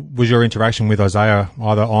 How was your interaction with Isaiah,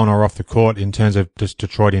 either on or off the court, in terms of just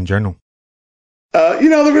Detroit in general?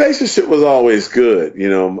 The relationship was always good.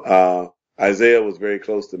 Isaiah was very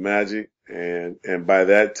close to Magic, and by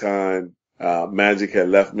that time, Magic had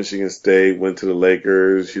left Michigan State, went to the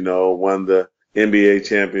Lakers, won the NBA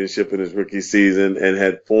championship in his rookie season, and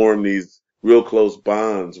had formed these real close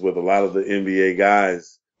bonds with a lot of the NBA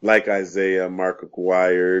guys like Isaiah, Mark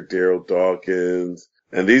Aguirre, Daryl Dawkins,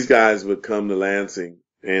 and these guys would come to Lansing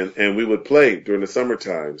and we would play during the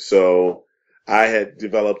summertime. So I had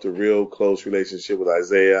developed a real close relationship with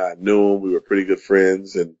Isaiah. I knew him. We were pretty good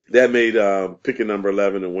friends, and that made picking number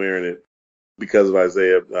 11 and wearing it because of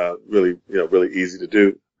Isaiah really easy to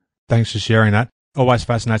do. Thanks for sharing that. Always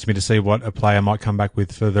fascinates me to see what a player might come back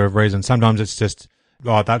with for the reason. Sometimes it's just,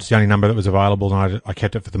 that's the only number that was available and I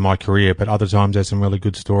kept it for my career, but other times there's some really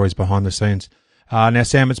good stories behind the scenes. Now,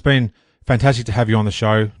 Sam, it's been fantastic to have you on the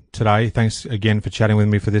show today. Thanks again for chatting with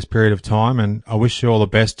me for this period of time, and I wish you all the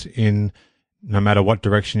best in no matter what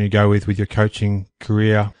direction you go with your coaching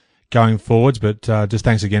career going forwards. But just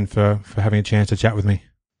thanks again for having a chance to chat with me.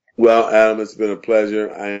 Well, Adam, it's been a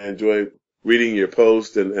pleasure. I enjoyed reading your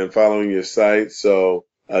post and following your site. So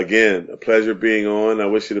again, a pleasure being on. I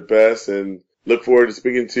wish you the best and look forward to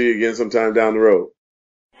speaking to you again sometime down the road.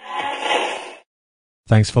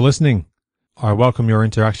 Thanks for listening. I welcome your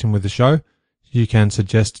interaction with the show. You can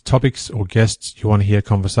suggest topics or guests you want to hear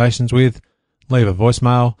conversations with. Leave a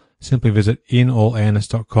voicemail. Simply visit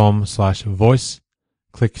inallairness.com/voice.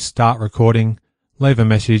 Click start recording. Leave a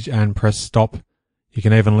message and press stop. You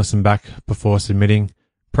can even listen back before submitting.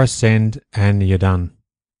 Press send and you're done.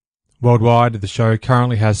 Worldwide, the show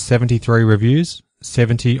currently has 73 reviews,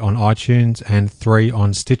 70 on iTunes and 3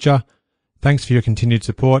 on Stitcher. Thanks for your continued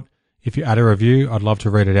support. If you add a review, I'd love to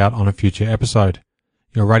read it out on a future episode.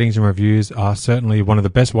 Your ratings and reviews are certainly one of the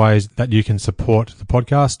best ways that you can support the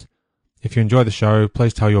podcast. If you enjoy the show,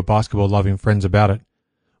 please tell your basketball-loving friends about it.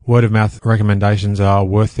 Word-of-mouth recommendations are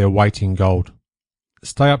worth their weight in gold.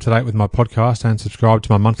 Stay up to date with my podcast and subscribe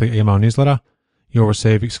to my monthly email newsletter. You'll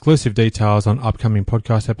receive exclusive details on upcoming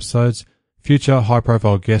podcast episodes, future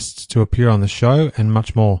high-profile guests to appear on the show, and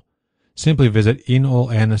much more. Simply visit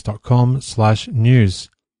inallairness.com/news.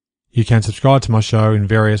 You can subscribe to my show in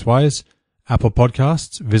various ways. Apple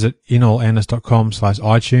Podcasts, visit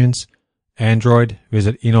inallairness.com/iTunes. Android,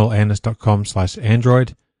 visit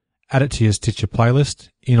inallairness.com/Android. Add it to your Stitcher playlist,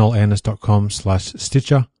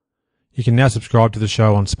 inallairness.com/Stitcher. You can now subscribe to the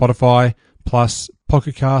show on Spotify, plus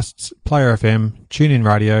Pocket Casts, Player FM, TuneIn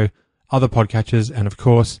Radio, other podcatchers, and of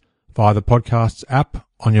course, via the Podcasts app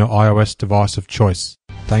on your iOS device of choice.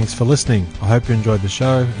 Thanks for listening. I hope you enjoyed the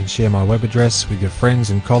show and share my web address with your friends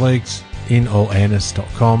and colleagues,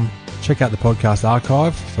 inallairness.com. Check out the podcast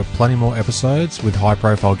archive for plenty more episodes with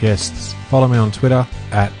high-profile guests. Follow me on Twitter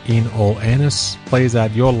 @inallairness. Please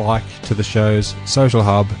add your like to the show's social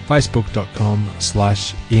hub,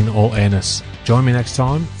 facebook.com/inallairness. Join me next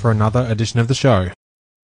time for another edition of the show.